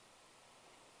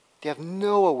 They have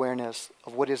no awareness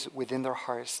of what is within their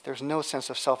hearts. There's no sense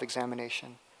of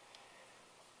self-examination.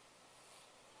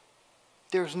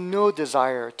 There's no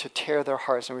desire to tear their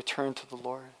hearts and return to the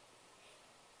Lord.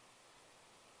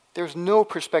 There's no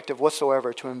perspective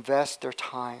whatsoever to invest their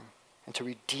time and to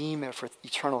redeem it for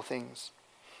eternal things.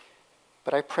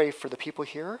 But I pray for the people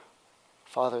here,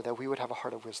 Father, that we would have a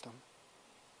heart of wisdom.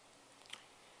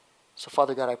 So,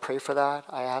 Father God, I pray for that.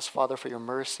 I ask, Father, for your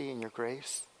mercy and your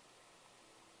grace.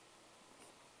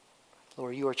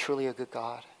 Lord, you are truly a good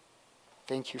God.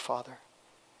 Thank you, Father.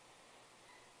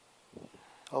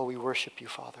 Oh, we worship you,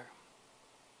 Father.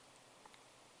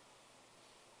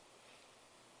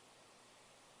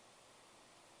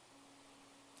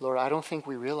 Lord, I don't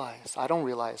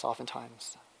realize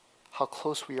oftentimes how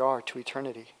close we are to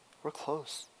eternity. We're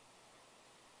close.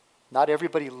 Not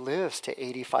everybody lives to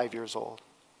 85 years old.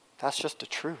 That's just the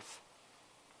truth.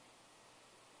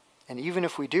 And even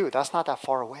if we do, that's not that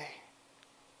far away.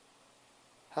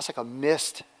 That's like a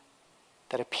mist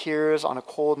that appears on a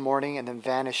cold morning and then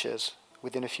vanishes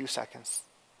within a few seconds.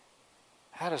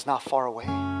 That is not far away.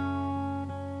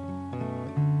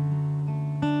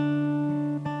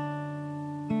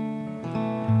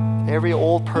 Every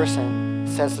old person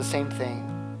says the same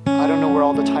thing. I don't know where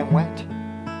all the time went.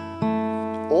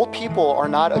 Old people are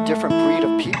not a different breed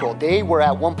of people. They were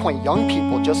at one point young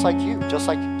people, just like you, just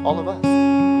like all of us.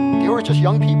 They were just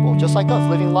young people, just like us,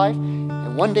 living life.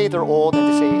 And one day they're old and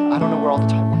they say, I don't know where all the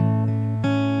time went.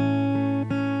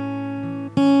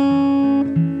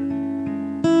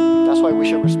 That's why we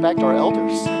should respect our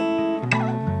elders.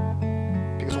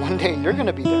 Because one day you're going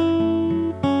to be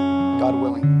there, God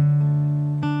willing.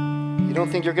 You don't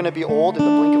think you're going to be old in the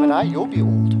blink of an eye? You'll be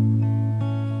old.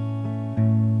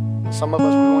 Some of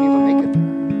us, we won't even make it there.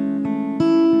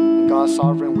 In God's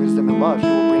sovereign wisdom and love, He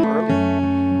will bring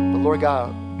earlier. But Lord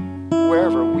God,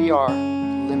 wherever we are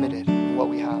limited in what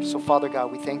we have. So Father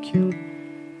God, we thank you.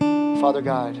 Father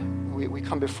God, we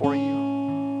come before you.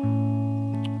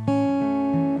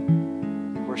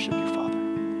 We worship you, Father.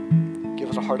 Give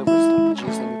us a heart of wisdom. In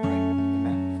Jesus' name we pray.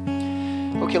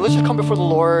 Amen. Okay, let's just come before the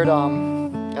Lord.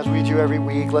 As we do every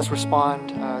week, let's respond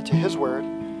to His word.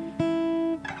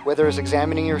 Whether it's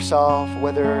examining yourself,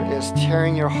 whether it's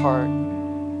tearing your heart,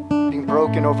 being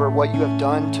broken over what you have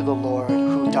done to the Lord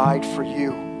who died for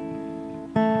you.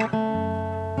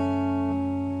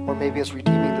 Or maybe it's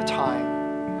redeeming the time,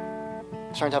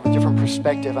 starting to have a different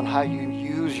perspective on how you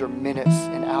use your minutes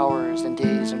and hours and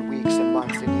days and weeks and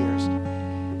months and years.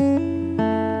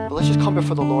 But let's just come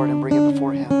before the Lord and bring it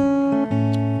before Him.